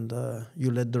 and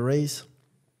you led the race.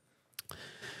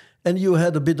 And you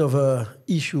had a bit of a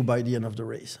issue by the end of the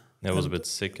race. I was a bit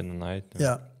sick in the night.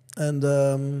 Yeah,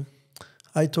 and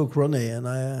I took René, and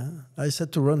I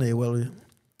said to René, well,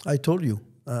 I told you,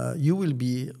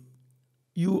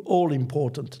 you all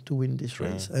important to win this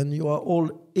race, and you are all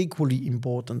equally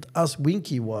important, as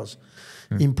Winky was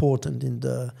important in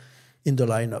the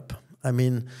lineup. I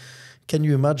mean, can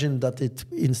you imagine that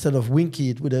instead of Winky,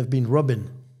 it would have been Robin?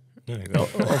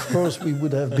 Of course, we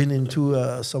would have been into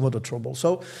some other trouble.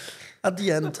 So at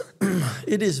the end,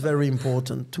 it is very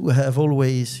important to have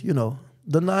always,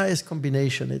 the nice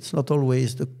combination. It's not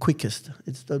always the quickest.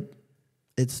 It's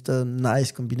the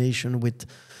nice combination with,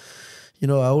 I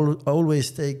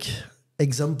always take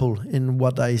example in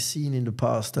what I seen in the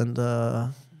past, and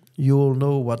you all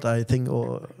know what I think,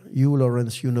 or you,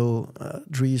 Lawrence,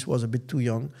 Dries was a bit too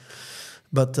young,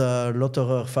 but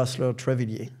Lotterer, Fassler,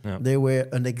 Trevillier, they were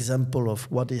an example of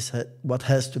what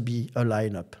has to be a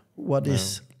lineup, what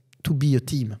is to be a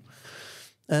team.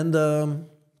 And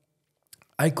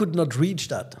I could not reach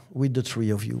that with the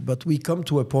three of you, but we come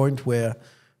to a point where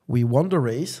we won the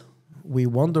race. We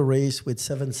won the race with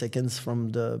 7 seconds from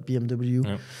the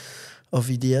BMW of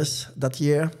VDS that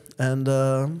year, and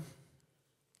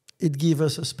it gave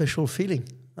us a special feeling.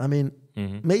 I mean,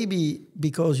 maybe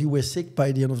because you were sick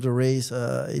by the end of the race,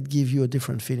 it gave you a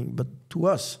different feeling. But to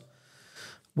us,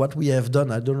 what we have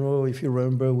done, I don't know if you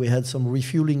remember, we had some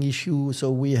refueling issue,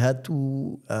 so we had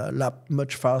to lap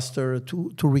much faster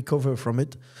to recover from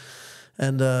it.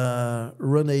 And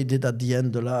René did at the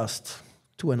end the last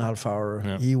 2.5 hours.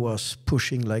 Yeah. He was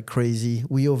pushing like crazy.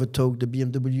 We overtook the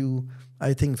BMW,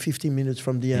 I think 15 minutes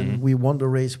from the end. We won the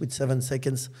race with 7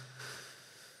 seconds.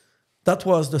 That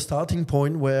was the starting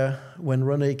point when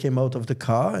René came out of the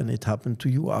car, and it happened to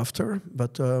you after,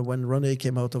 but when René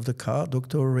came out of the car,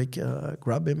 Dr. Rick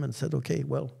grabbed him and said, okay,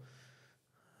 well,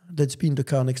 let's be in the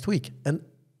car next week. And,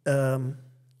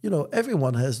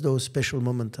 everyone has those special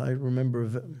moments. I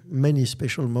remember many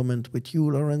special moments with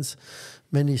you, Lawrence,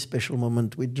 many special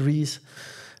moments with Dries.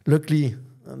 Luckily,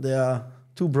 they are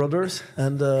two brothers,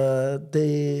 and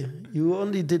you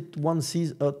only did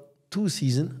 2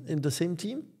 seasons in the same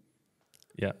team?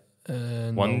 Yeah.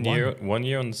 1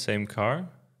 year on the same car,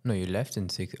 No, you left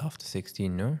after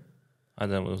 16, no? I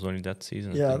thought it was only that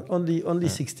season. I Yeah, think. only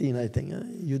 16, I think.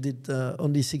 You did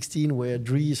only 16, where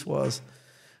Dries was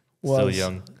Still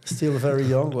young. Still very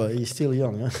young. Well, he's still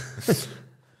young. Huh?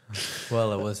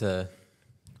 Well, it was a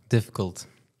difficult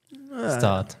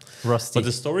start. Rusty. But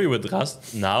the story with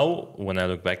Rast, now, when I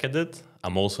look back at it,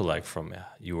 I'm also like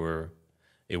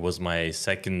it was my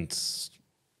second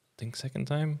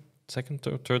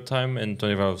or third time in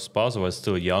 24 Hours Spa, so I was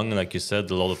still young, like you said,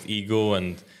 a lot of ego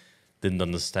and didn't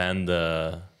understand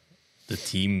the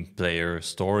team player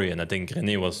story. And I think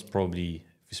René was probably,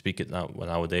 if you speak it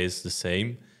nowadays, the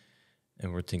same.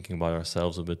 And we're thinking about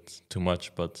ourselves a bit too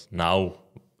much, but now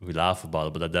we laugh about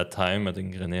it. But at that time, I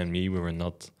think René and me, we were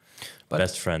not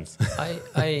best friends.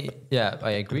 I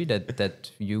agree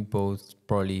that you both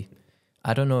probably,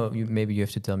 I don't know, maybe you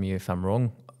have to tell me if I'm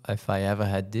wrong, if I ever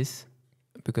had this,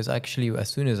 because actually as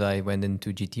soon as I went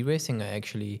into GT racing, I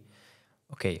actually,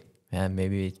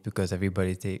 maybe it's because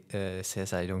everybody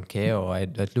says I don't care, or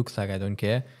it looks like I don't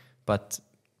care, but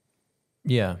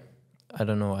yeah, I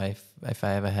don't know if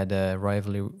I ever had a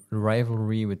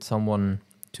rivalry with someone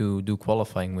to do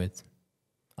qualifying with.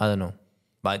 I don't know.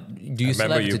 But do you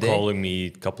remember you today? calling me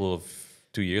 2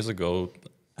 years ago,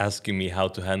 asking me how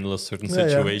to handle a certain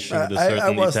situation with a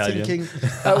certain Italian.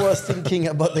 I was thinking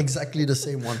about exactly the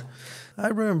same one. I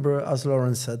remember, as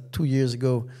Lauren said, 2 years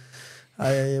ago,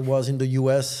 I was in the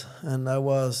US and I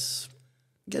was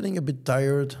getting a bit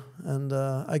tired, and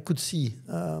I could see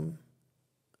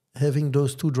having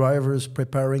those two drivers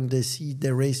preparing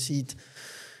their race seat,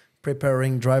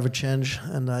 preparing driver change,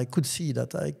 and I could see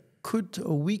that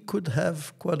we could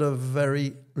have quite a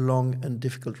very long and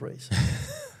difficult race.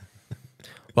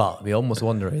 Well, we almost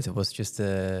won the race. It was just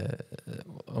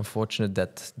unfortunate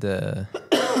that the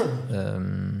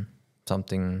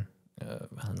something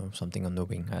on the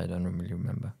wing. I don't really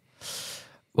remember.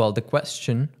 Well, the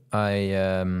question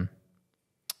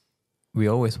we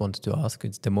always wanted to ask,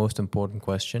 it's the most important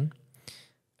question.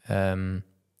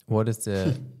 What is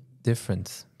the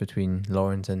difference between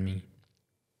Lawrence and me?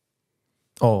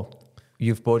 Oh,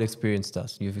 you've both experienced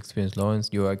us. You've experienced Lawrence.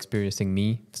 You are experiencing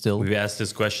me still. We've asked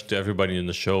this question to everybody in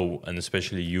the show, and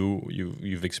especially you.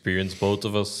 You've experienced both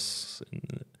of us.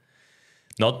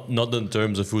 Not in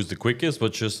terms of who's the quickest,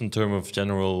 but just in terms of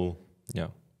general,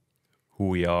 who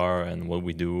we are and what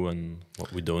we do and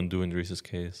what we don't do in Dries'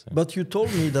 case. But you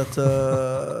told me that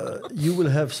you will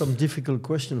have some difficult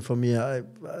question for me.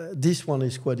 This one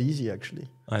is quite easy, actually.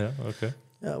 Oh, yeah? Okay.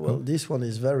 Yeah, well, this one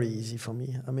is very easy for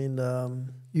me. I mean,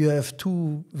 you have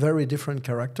two very different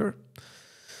characters.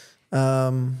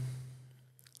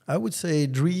 I would say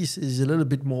Dries is a little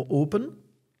bit more open.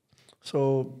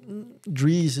 So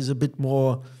Dries is a bit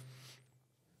more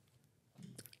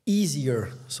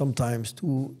easier sometimes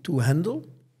to handle,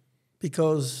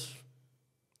 because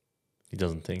he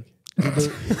doesn't think.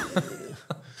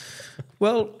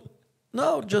 Well,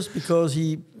 no, just because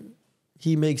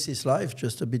he makes his life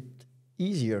just a bit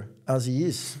easier as he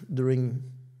is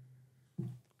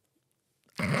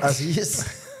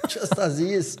just as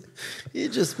he is. He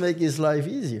just makes his life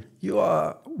easier. You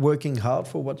are working hard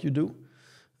for what you do,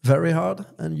 very hard,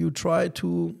 and you try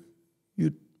to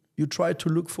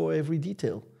look for every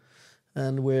detail.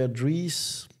 And where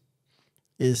Dries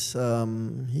is,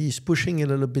 he's pushing a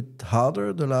little bit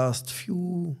harder the last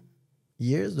 2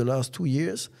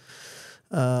 years.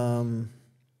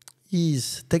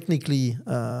 He's technically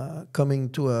coming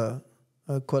to a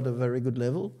quite a very good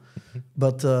level,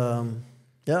 but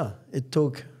it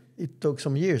took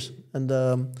some years. And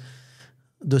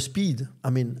the speed, I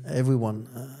mean, everyone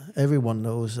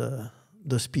knows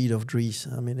the speed of Dries.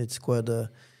 I mean, it's quite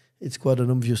an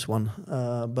obvious one.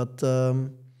 But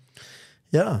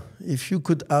if you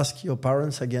could ask your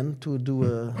parents again to do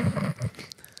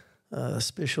a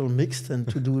special mixed and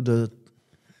to do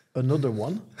another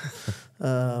one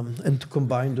and to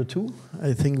combine the two,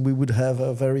 I think we would have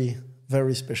a very,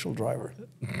 very special driver.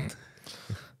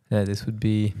 Yeah, this would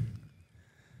be.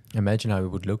 Imagine how it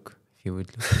would look if you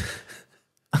would look.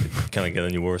 Can I get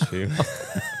any worse for you?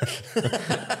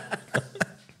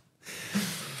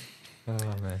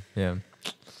 Oh man, yeah.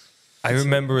 I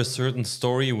remember a certain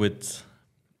story with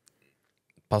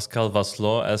Pascal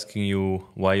Vasselot asking you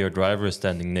why your driver is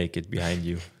standing naked behind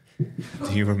you.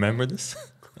 Do you remember this?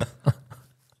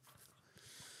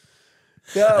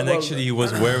 Yeah, and actually, he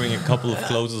was wearing a couple of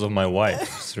clothes of my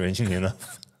wife, strangely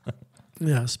enough.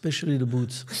 Yeah, especially the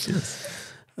boots. Yes.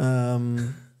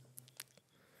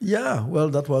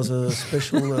 That was a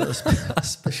special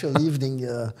special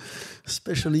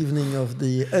evening of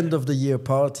the end of the year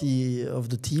party of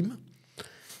the team,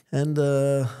 and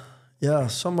yeah,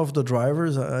 some of the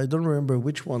drivers, I don't remember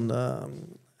which one,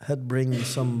 had bring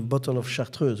some bottle of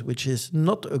Chartreuse, which is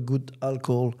not a good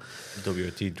alcohol,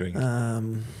 WRT drink.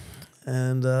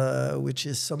 and which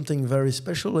is something very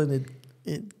special, and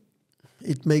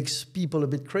it makes people a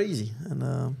bit crazy.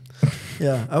 And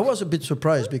yeah, I was a bit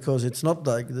surprised because it's not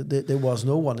like there was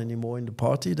no one anymore in the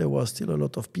party. There was still a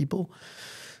lot of people,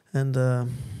 and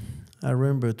I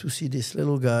remember to see this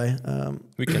little guy.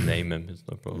 We can name him. It's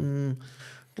no problem.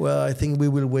 Well, I think we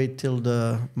will wait till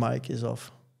the mic is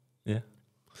off. Yeah.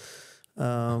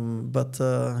 But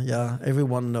yeah,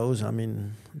 everyone knows. I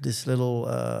mean, this little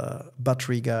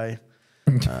battery guy.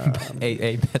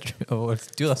 A battery or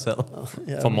Duracell.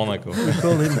 Yeah, From Monaco.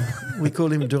 we call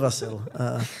him Duracell.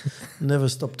 Never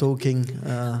stop talking.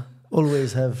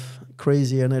 Always have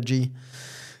crazy energy.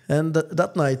 And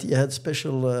that night he had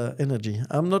special energy.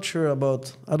 I'm not sure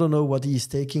about. I don't know what he's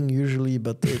taking usually,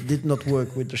 but it did not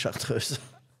work with the Chartreuse.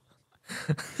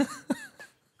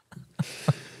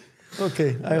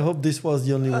 Okay, I hope this was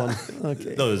the only one.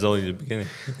 Okay. No, it's only the beginning.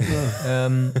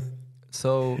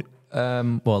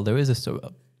 Well, there is a story.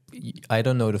 I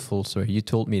don't know the full story. You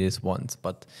told me this once,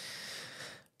 but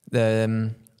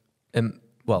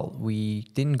well, we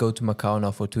didn't go to Macau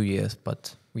now for 2 years,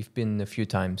 but we've been a few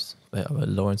times.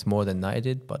 Lawrence more than I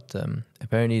did, but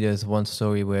apparently there's one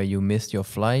story where you missed your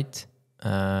flight,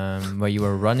 where you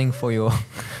were running for your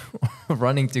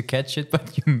running to catch it,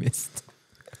 but you missed.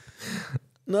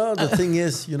 No, the thing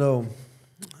is,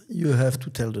 you have to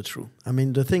tell the truth. I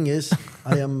mean, the thing is,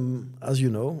 I am, as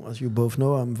you both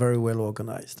know, I'm very well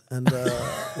organized. And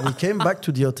we came back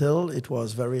to the hotel. It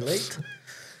was very late.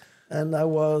 And I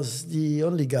was the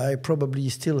only guy, probably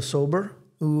still sober,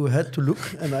 who had to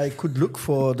look. And I could look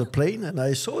for the plane. And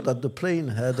I saw that the plane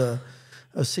had a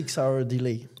 6-hour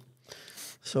delay.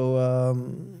 So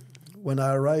when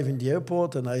I arrived in the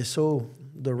airport and I saw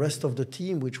the rest of the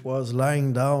team, which was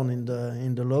lying down in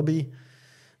the lobby,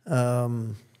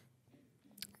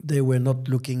 they were not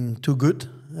looking too good.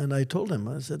 And I told them,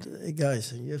 I said, hey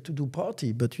guys, you have to do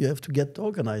party, but you have to get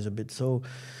organized a bit. So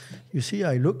you see,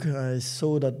 I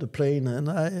saw that the plane, and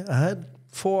I had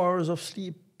 4 hours of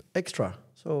sleep extra.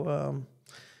 So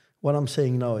what I'm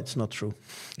saying now, it's not true.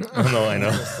 No, I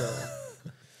know.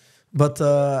 But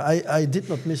I did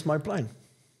not miss my plane.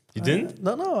 You didn't?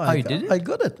 No. You didn't? I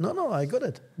got it. No, I got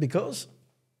it. Because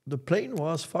the plane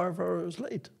was 5 hours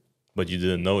late. But you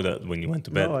didn't know that when you went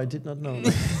to bed? No, I did not know.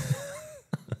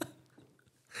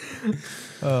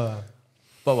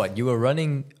 But what? You were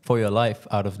running for your life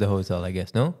out of the hotel, I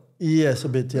guess, no? Yes, a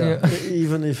bit, yeah.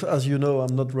 Even if, as you know,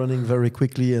 I'm not running very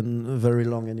quickly and very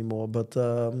long anymore. But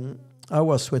I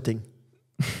was sweating.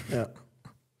 Yeah.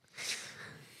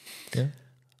 Yeah.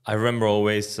 I remember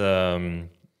always...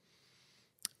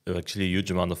 actually a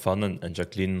huge amount of fun, and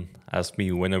Jacqueline asked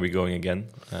me, when are we going again?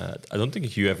 I don't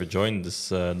think you ever joined this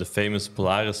the famous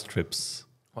Polaris trips.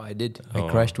 Oh, I did. I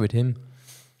crashed with him.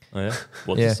 Oh yeah?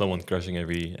 What Yeah. is someone crashing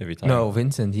every time? No,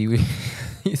 Vincent,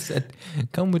 he said,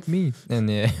 come with me. And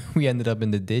we ended up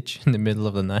in the ditch in the middle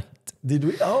of the night. Did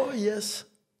we? Oh, yes.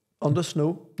 On the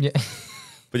snow. Yeah.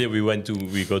 But yeah,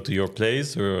 we go to your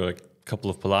place, or a couple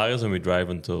of Polaris, and we drive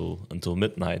until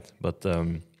midnight. But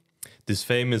this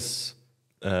famous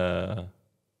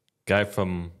guy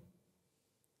from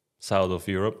south of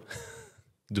Europe,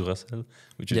 Duracell,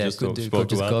 which you just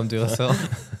spoke about. Duracell.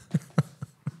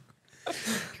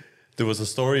 There was a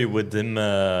story with him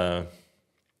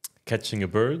catching a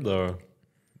bird, or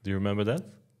do you remember that?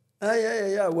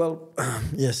 Yeah. Well,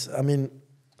 yes. I mean,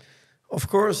 of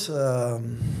course,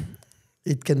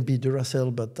 it can be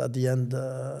Duracell, but at the end,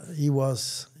 he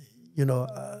was,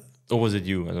 Or was it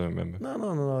you? I don't remember.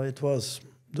 No. It was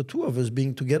the two of us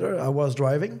being together. I was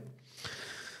driving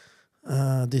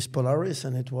this Polaris,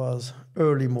 and it was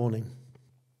early morning.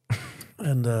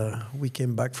 And we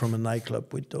came back from a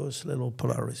nightclub with those little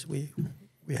Polaris. We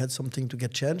had something to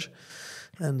get changed.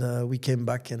 And we came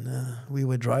back, and we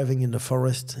were driving in the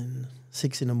forest in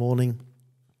 6 in the morning.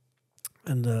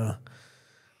 And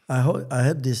I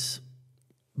had this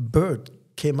bird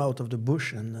came out of the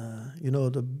bush, and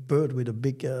the bird with a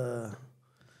big...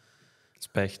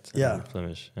 Specht. Yeah.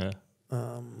 Flemish. Yeah.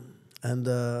 And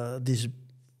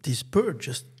this bird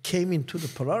just came into the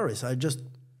Polaris. I just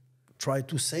tried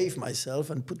to save myself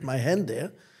and put my hand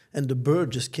there, and the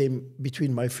bird just came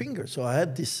between my fingers. So I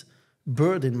had this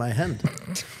bird in my hand.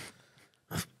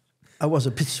 I was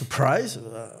a bit surprised.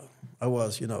 I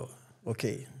was,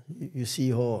 okay, you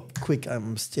see how quick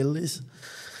I'm still is.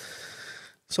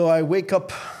 So I wake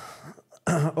up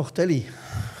Ortelli,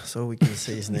 so we can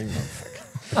say his name now.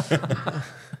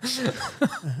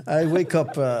 I wake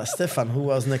up Stefan, who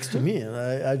was next to me, and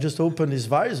I just opened his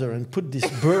visor and put this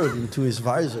bird into his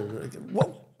visor. Like,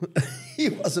 whoa! He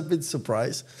was a bit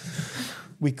surprised.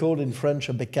 We call in French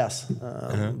a bécasse,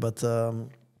 but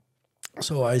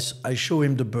so I show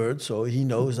him the bird, so he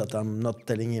knows that I'm not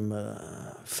telling him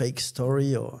a fake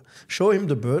story, or show him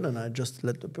the bird, and I just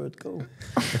let the bird go.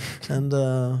 And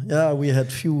yeah, we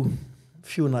had few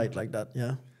nights like that.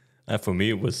 Yeah. For me,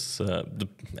 it was the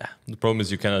problem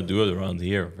is you cannot do it around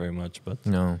here very much. But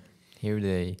No, here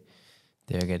they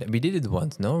get. We did it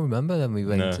once. No, remember? Then we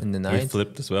went in the night. We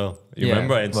flipped as well. You Yeah,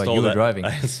 remember? you were driving.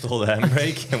 I installed a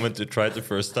handbrake and went to try it the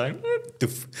first time.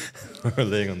 We're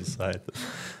laying on the side.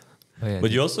 Oh, yeah.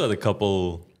 But you also had a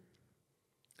couple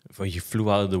where you flew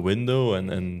out of the window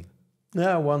and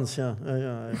Yeah, once, yeah,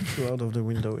 I flew out of the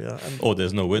window, yeah. And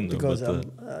there's no window. because But,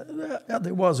 yeah,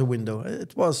 there was a window.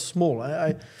 It was small.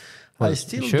 I Well,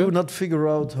 still sure? do not figure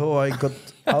out how I got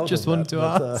out. Just of wanted that, to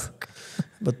but, ask.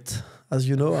 But as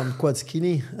you know, I'm quite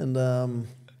skinny, and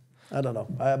I don't know.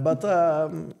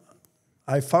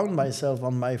 I found myself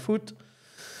on my foot.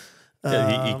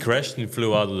 he crashed and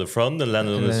flew out of the front and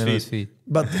landed on his feet.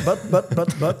 But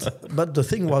the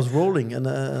thing was rolling, and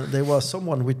there was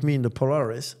someone with me in the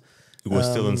Polaris. He was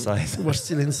still inside. He was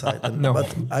still inside, No.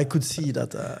 but I could see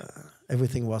that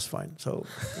everything was fine. So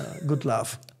good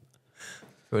laugh.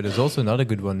 But there's also another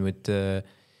good one with, your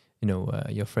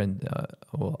friend,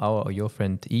 your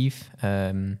friend Yves,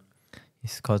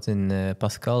 his cousin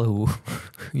Pascal, who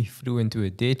he flew into a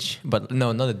ditch. But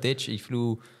no, not a ditch. He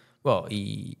flew. Well,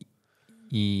 he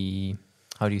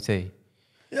how do you say?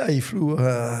 Yeah, he flew.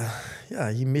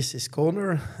 He missed his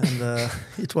corner, and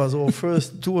it was our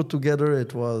first tour together.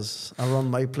 It was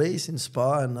around my place in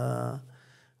Spa, and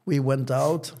we went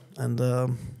out, and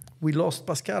we lost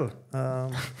Pascal.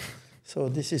 So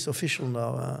this is official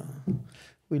now.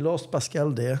 We lost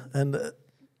Pascal there, and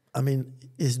I mean,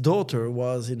 his daughter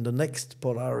was in the next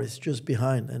Polaris just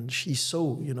behind, and she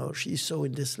saw in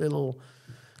this little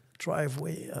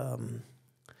driveway.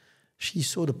 She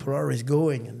saw the Polaris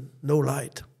going and no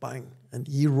light, bang, and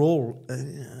he rolled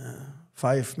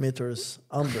 5 meters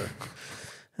under,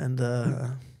 and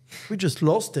we just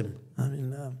lost him. I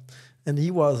mean, and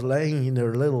he was laying in a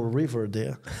little river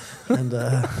there, and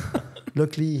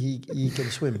luckily he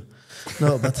can swim.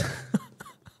 No, but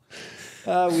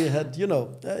we had,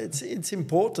 it's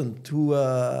important to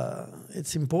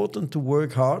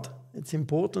work hard. It's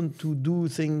important to do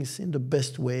things in the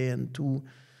best way and to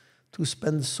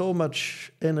spend so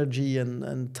much energy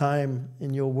and time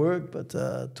in your work, but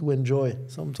to enjoy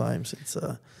sometimes.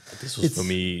 This was for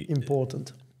me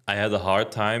important. I had a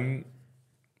hard time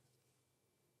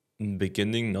in the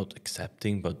beginning, not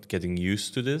accepting, but getting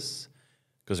used to this.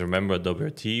 Because remember at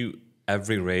WRT,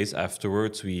 every race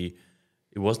afterwards, it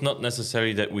was not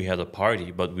necessarily that we had a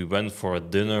party, but we went for a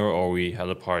dinner, or we had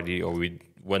a party, or we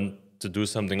went to do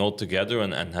something all together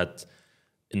and had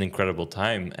an incredible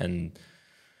time. And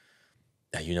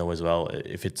as well,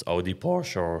 if it's Audi,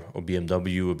 Porsche, or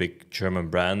BMW, a big German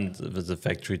brand with a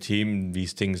factory team,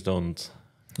 these things don't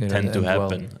tend to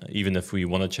happen. Well. Even if we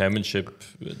won a championship,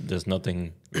 there's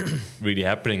nothing really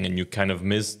happening, and you kind of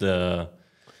miss the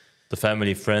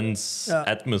family, friends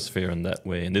atmosphere in that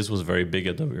way. And this was very big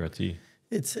at WRT.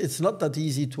 It's not that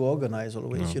easy to organize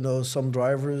always. No. Some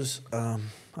drivers,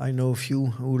 I know a few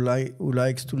who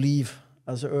likes to leave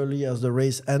as early as the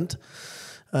race end.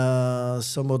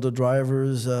 Some of the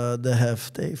drivers they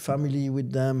have their family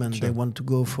with them, and they want to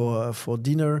go for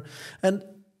dinner. And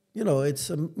it's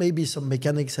maybe some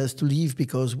mechanics has to leave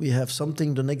because we have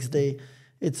something the next day.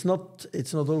 It's not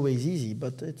always easy,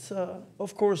 but it's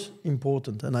of course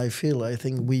important. And I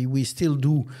think we still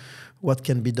do what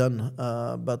can be done.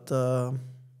 But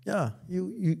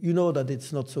you know that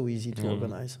it's not so easy to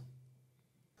organize.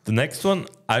 The next one,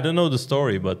 I don't know the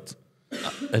story, but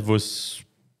it was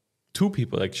 2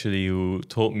 people actually who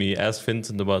told me, ask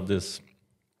Vincent about this.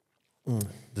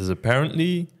 There's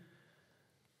apparently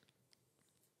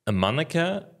a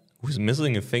mannequin who's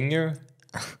missing a finger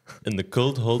in the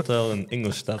cult hotel in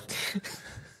Ingolstadt.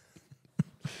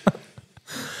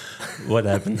 What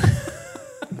happened?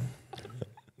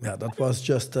 Yeah, that was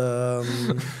just the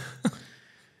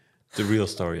real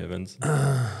story, Vincent.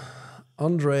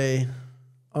 Andre,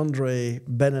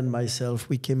 Ben, and myself.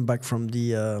 We came back from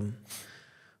the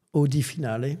Audi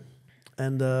finale,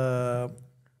 and the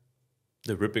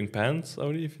ripping pants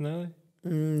Audi finale.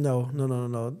 No,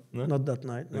 not that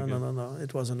night. Okay. No.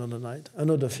 It was another night,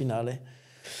 another finale,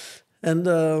 and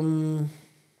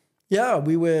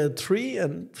we were 3,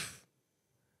 and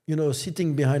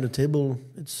sitting behind a table,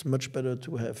 it's much better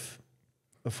to have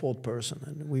a fourth person,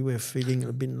 and we were feeling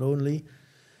a bit lonely,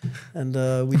 and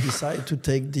we decided to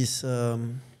take this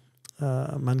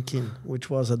mannequin, which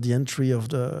was at the entry of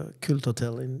the Cult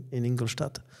Hotel in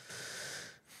Ingolstadt,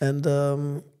 and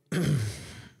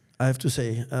I have to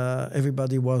say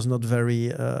everybody was not very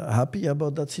happy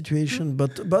about that situation,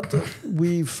 but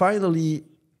we finally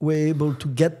were able to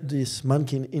get this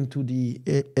mannequin into the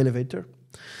elevator.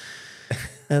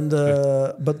 And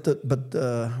but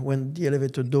when the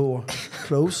elevator door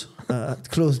closed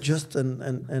just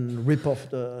and rip off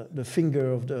the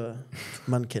finger of the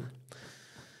mannequin,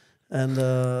 and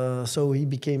so he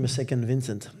became a second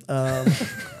Vincent.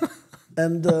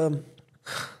 And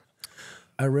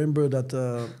I remember that,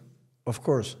 of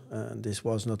course, this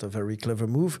was not a very clever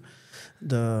move.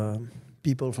 The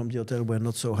people from the hotel were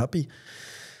not so happy,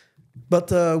 but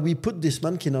we put this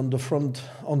mannequin on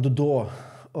the door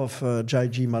of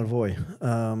J.G. Malvoy,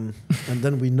 and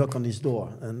then we knock on his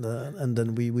door, and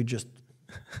then we just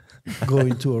go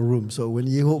into a room. So when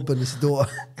he opened his door,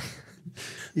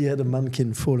 he had a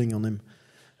mannequin falling on him.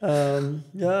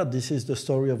 This is the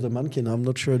story of the mannequin. I'm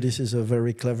not sure this is a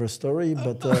very clever story,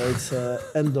 but it's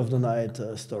end of the night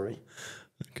story.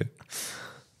 Okay.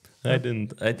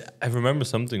 I remember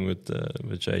something with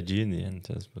J.G. in the end,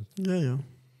 yes, but Yeah.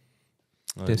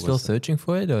 They're still searching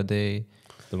for it, or they?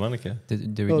 The mannequin.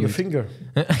 The finger.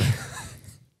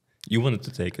 You wanted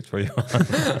to take it for you.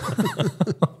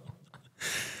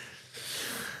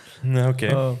 Okay.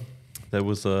 That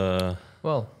was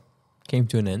came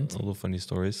to an end. All the funny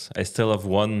stories. I still have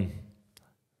one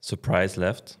surprise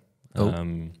left. I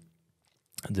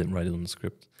didn't write it on the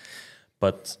script.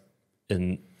 But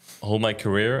in all my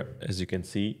career, as you can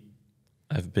see,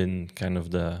 I've been kind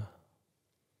of the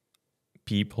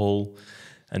peephole.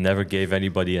 I never gave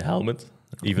anybody a helmet.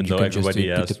 Even though everybody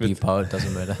asked me, it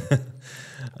doesn't matter.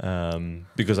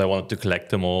 Because I wanted to collect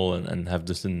them all and have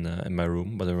this in my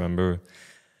room. But I remember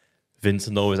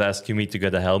Vincent always asking me to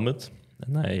get a helmet,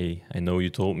 and I know you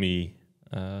told me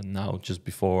now just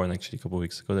before, and actually a couple of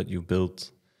weeks ago, that you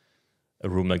built a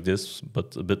room like this,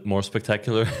 but a bit more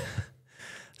spectacular.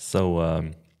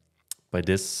 So by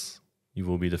this, you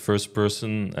will be the first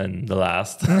person and the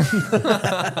last.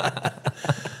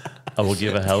 I will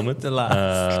give a helmet. The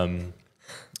last.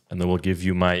 And then we'll give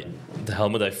you the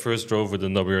helmet I first drove with the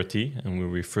WRT, and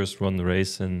when we first won the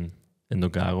race in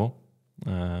Nogaro,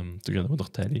 together with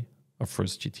Ortelli, our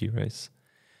first GT race,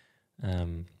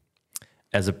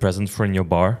 as a present for in your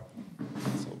bar.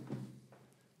 So,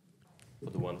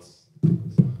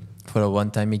 for the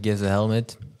one time he gives a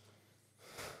helmet.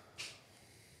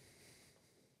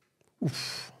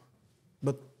 Oof.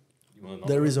 But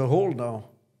there is a hole now.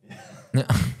 Yeah.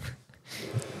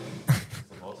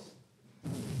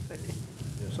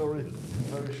 Sorry,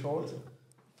 very short.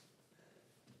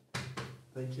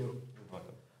 Thank you.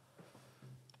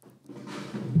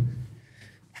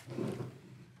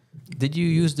 Did you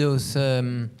use those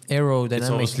aerodynamic? It's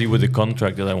obviously with the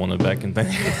contract that I wanted back in bank.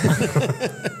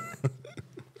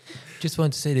 Just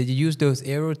want to say, did you use those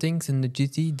aero things in the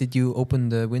GT? Did you open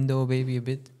the window maybe a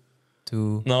bit?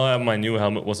 No, my new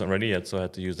helmet wasn't ready yet, so I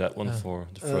had to use that one for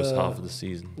the first half of the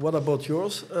season. What about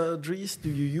yours, Dries? Do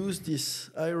you use this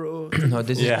aero? No,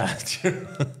 this is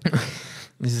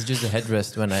this is just a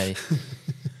headrest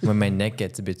when my neck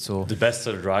gets a bit sore. The best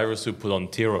are the drivers who put on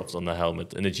tear-offs on the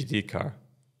helmet in a GT car.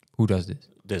 Who does this?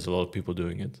 There's a lot of people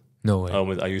doing it. No way.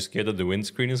 Are you scared that the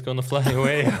windscreen is going to fly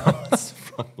away? What's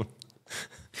the problem?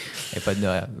 Hey, but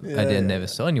no, I never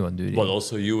saw anyone do it. But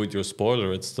also you with your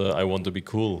spoiler, it's the I want to be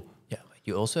cool. Yeah,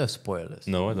 you also have spoilers.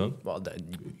 No, I don't. Well,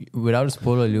 without a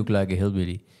spoiler, you look like a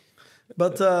hillbilly.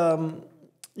 But,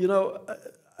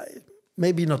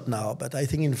 maybe not now, but I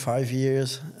think in 5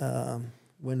 years,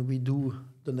 when we do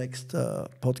the next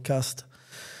podcast,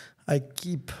 I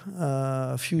keep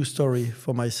a few stories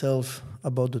for myself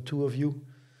about the two of you.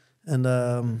 And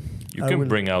you can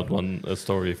bring out a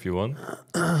story if you want.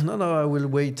 No, I will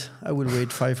wait. I will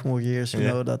wait 5 more years. You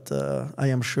know that I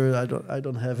am sure I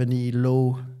don't have any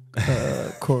low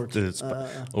court. It's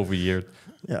over-yeared.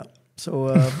 Yeah. So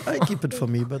I keep it for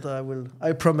me, but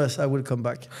I promise I will come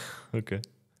back. Okay.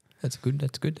 That's good.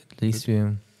 At least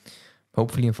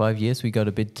hopefully in 5 years we got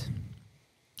a bit.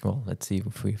 Well, let's see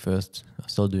if we first are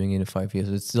still doing it in 5 years.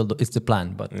 It's the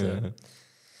plan, but.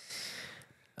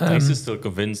 He's still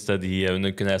convinced that and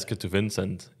you can ask it to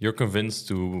Vincent. You're convinced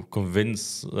to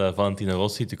convince Valentino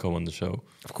Rossi to come on the show.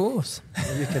 Of course.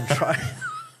 You can try.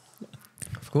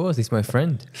 Of course, he's my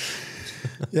friend.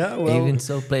 Yeah, well. I even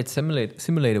still played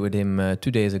simulator with him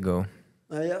 2 days ago.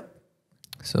 Yeah.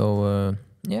 So,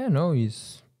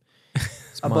 he's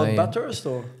About Bathurst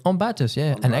or? On Bathurst, yeah.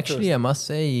 On And Bathurst. actually, I must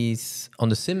say he's on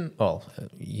the sim. Well,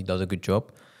 he does a good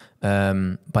job,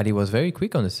 but he was very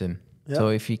quick on the sim. Yeah. So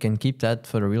if he can keep that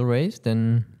for the real race,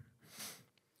 then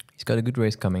he's got a good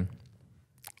race coming.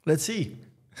 Let's see.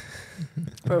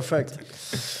 Perfect.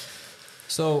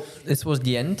 So this was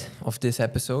the end of this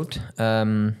episode.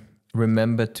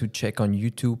 Remember to check on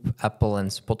YouTube, Apple,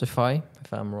 and Spotify.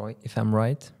 If I'm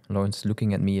right, Lauren's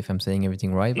looking at me if I'm saying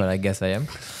everything right, but I guess I am.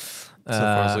 So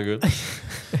far, so good.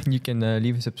 You can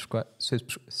leave a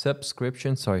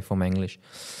subscription. Sorry for my English,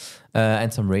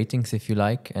 and some ratings if you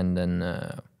like, and then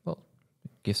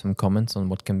give some comments on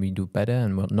what can we do better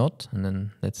and what not, and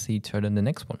then let's see each other in the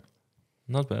next one.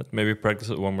 Not bad. Maybe practice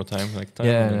it one more time next time.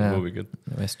 Yeah, and then yeah. it will be good.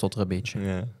 Wij stotteren een beetje.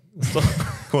 Yeah.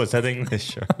 Was that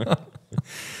English? Sure.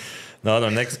 Now,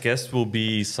 our next guest will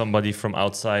be somebody from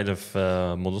outside of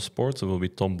motorsports. It will be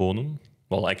Tom Bonen.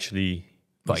 Well, actually,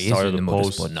 But he he is started in the a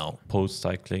motorsport now.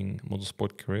 post-cycling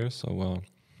motorsport career. So,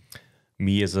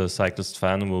 me as a cyclist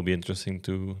fan will be interesting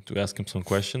to ask him some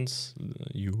questions.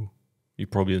 You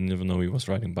probably didn't even know he was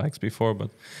riding bikes before,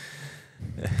 but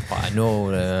I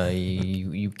know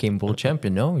you became world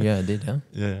champion, no? Yeah, I did, huh?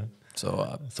 yeah.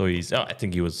 So, he's. I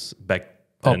think he was back.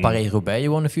 Paris-Roubaix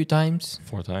you won a few times.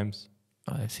 4 times.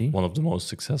 I see. One of the most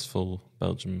successful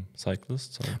Belgian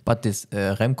cyclists. So. But this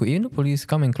Remco Evenepoel is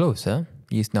coming close, huh?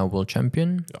 He is now world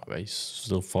champion. Yeah, but he's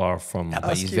still far from. but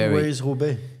Ask he's him very- where is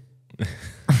Roubaix.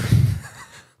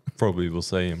 Probably will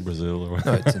say in Brazil or.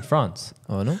 No, it's in France.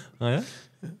 Oh, no? Oh yeah.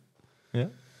 Yeah.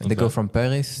 And they go from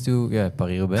Paris to,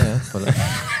 Paris-Roubaix, huh? For the-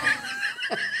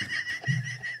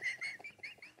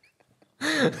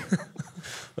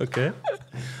 Okay.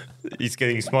 He's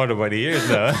getting smarter by the years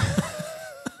now.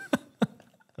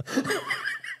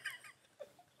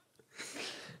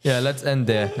 Yeah, let's end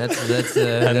there. That's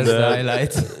the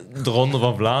highlight. De Ronde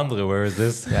van Vlaanderen, where is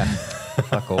this? Yeah,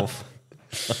 fuck off.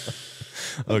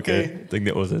 Okay. I think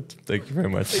that was it. Thank you very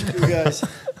much. Thank you, guys.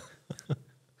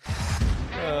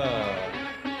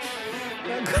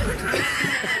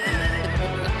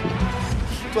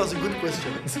 It was a good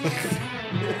question.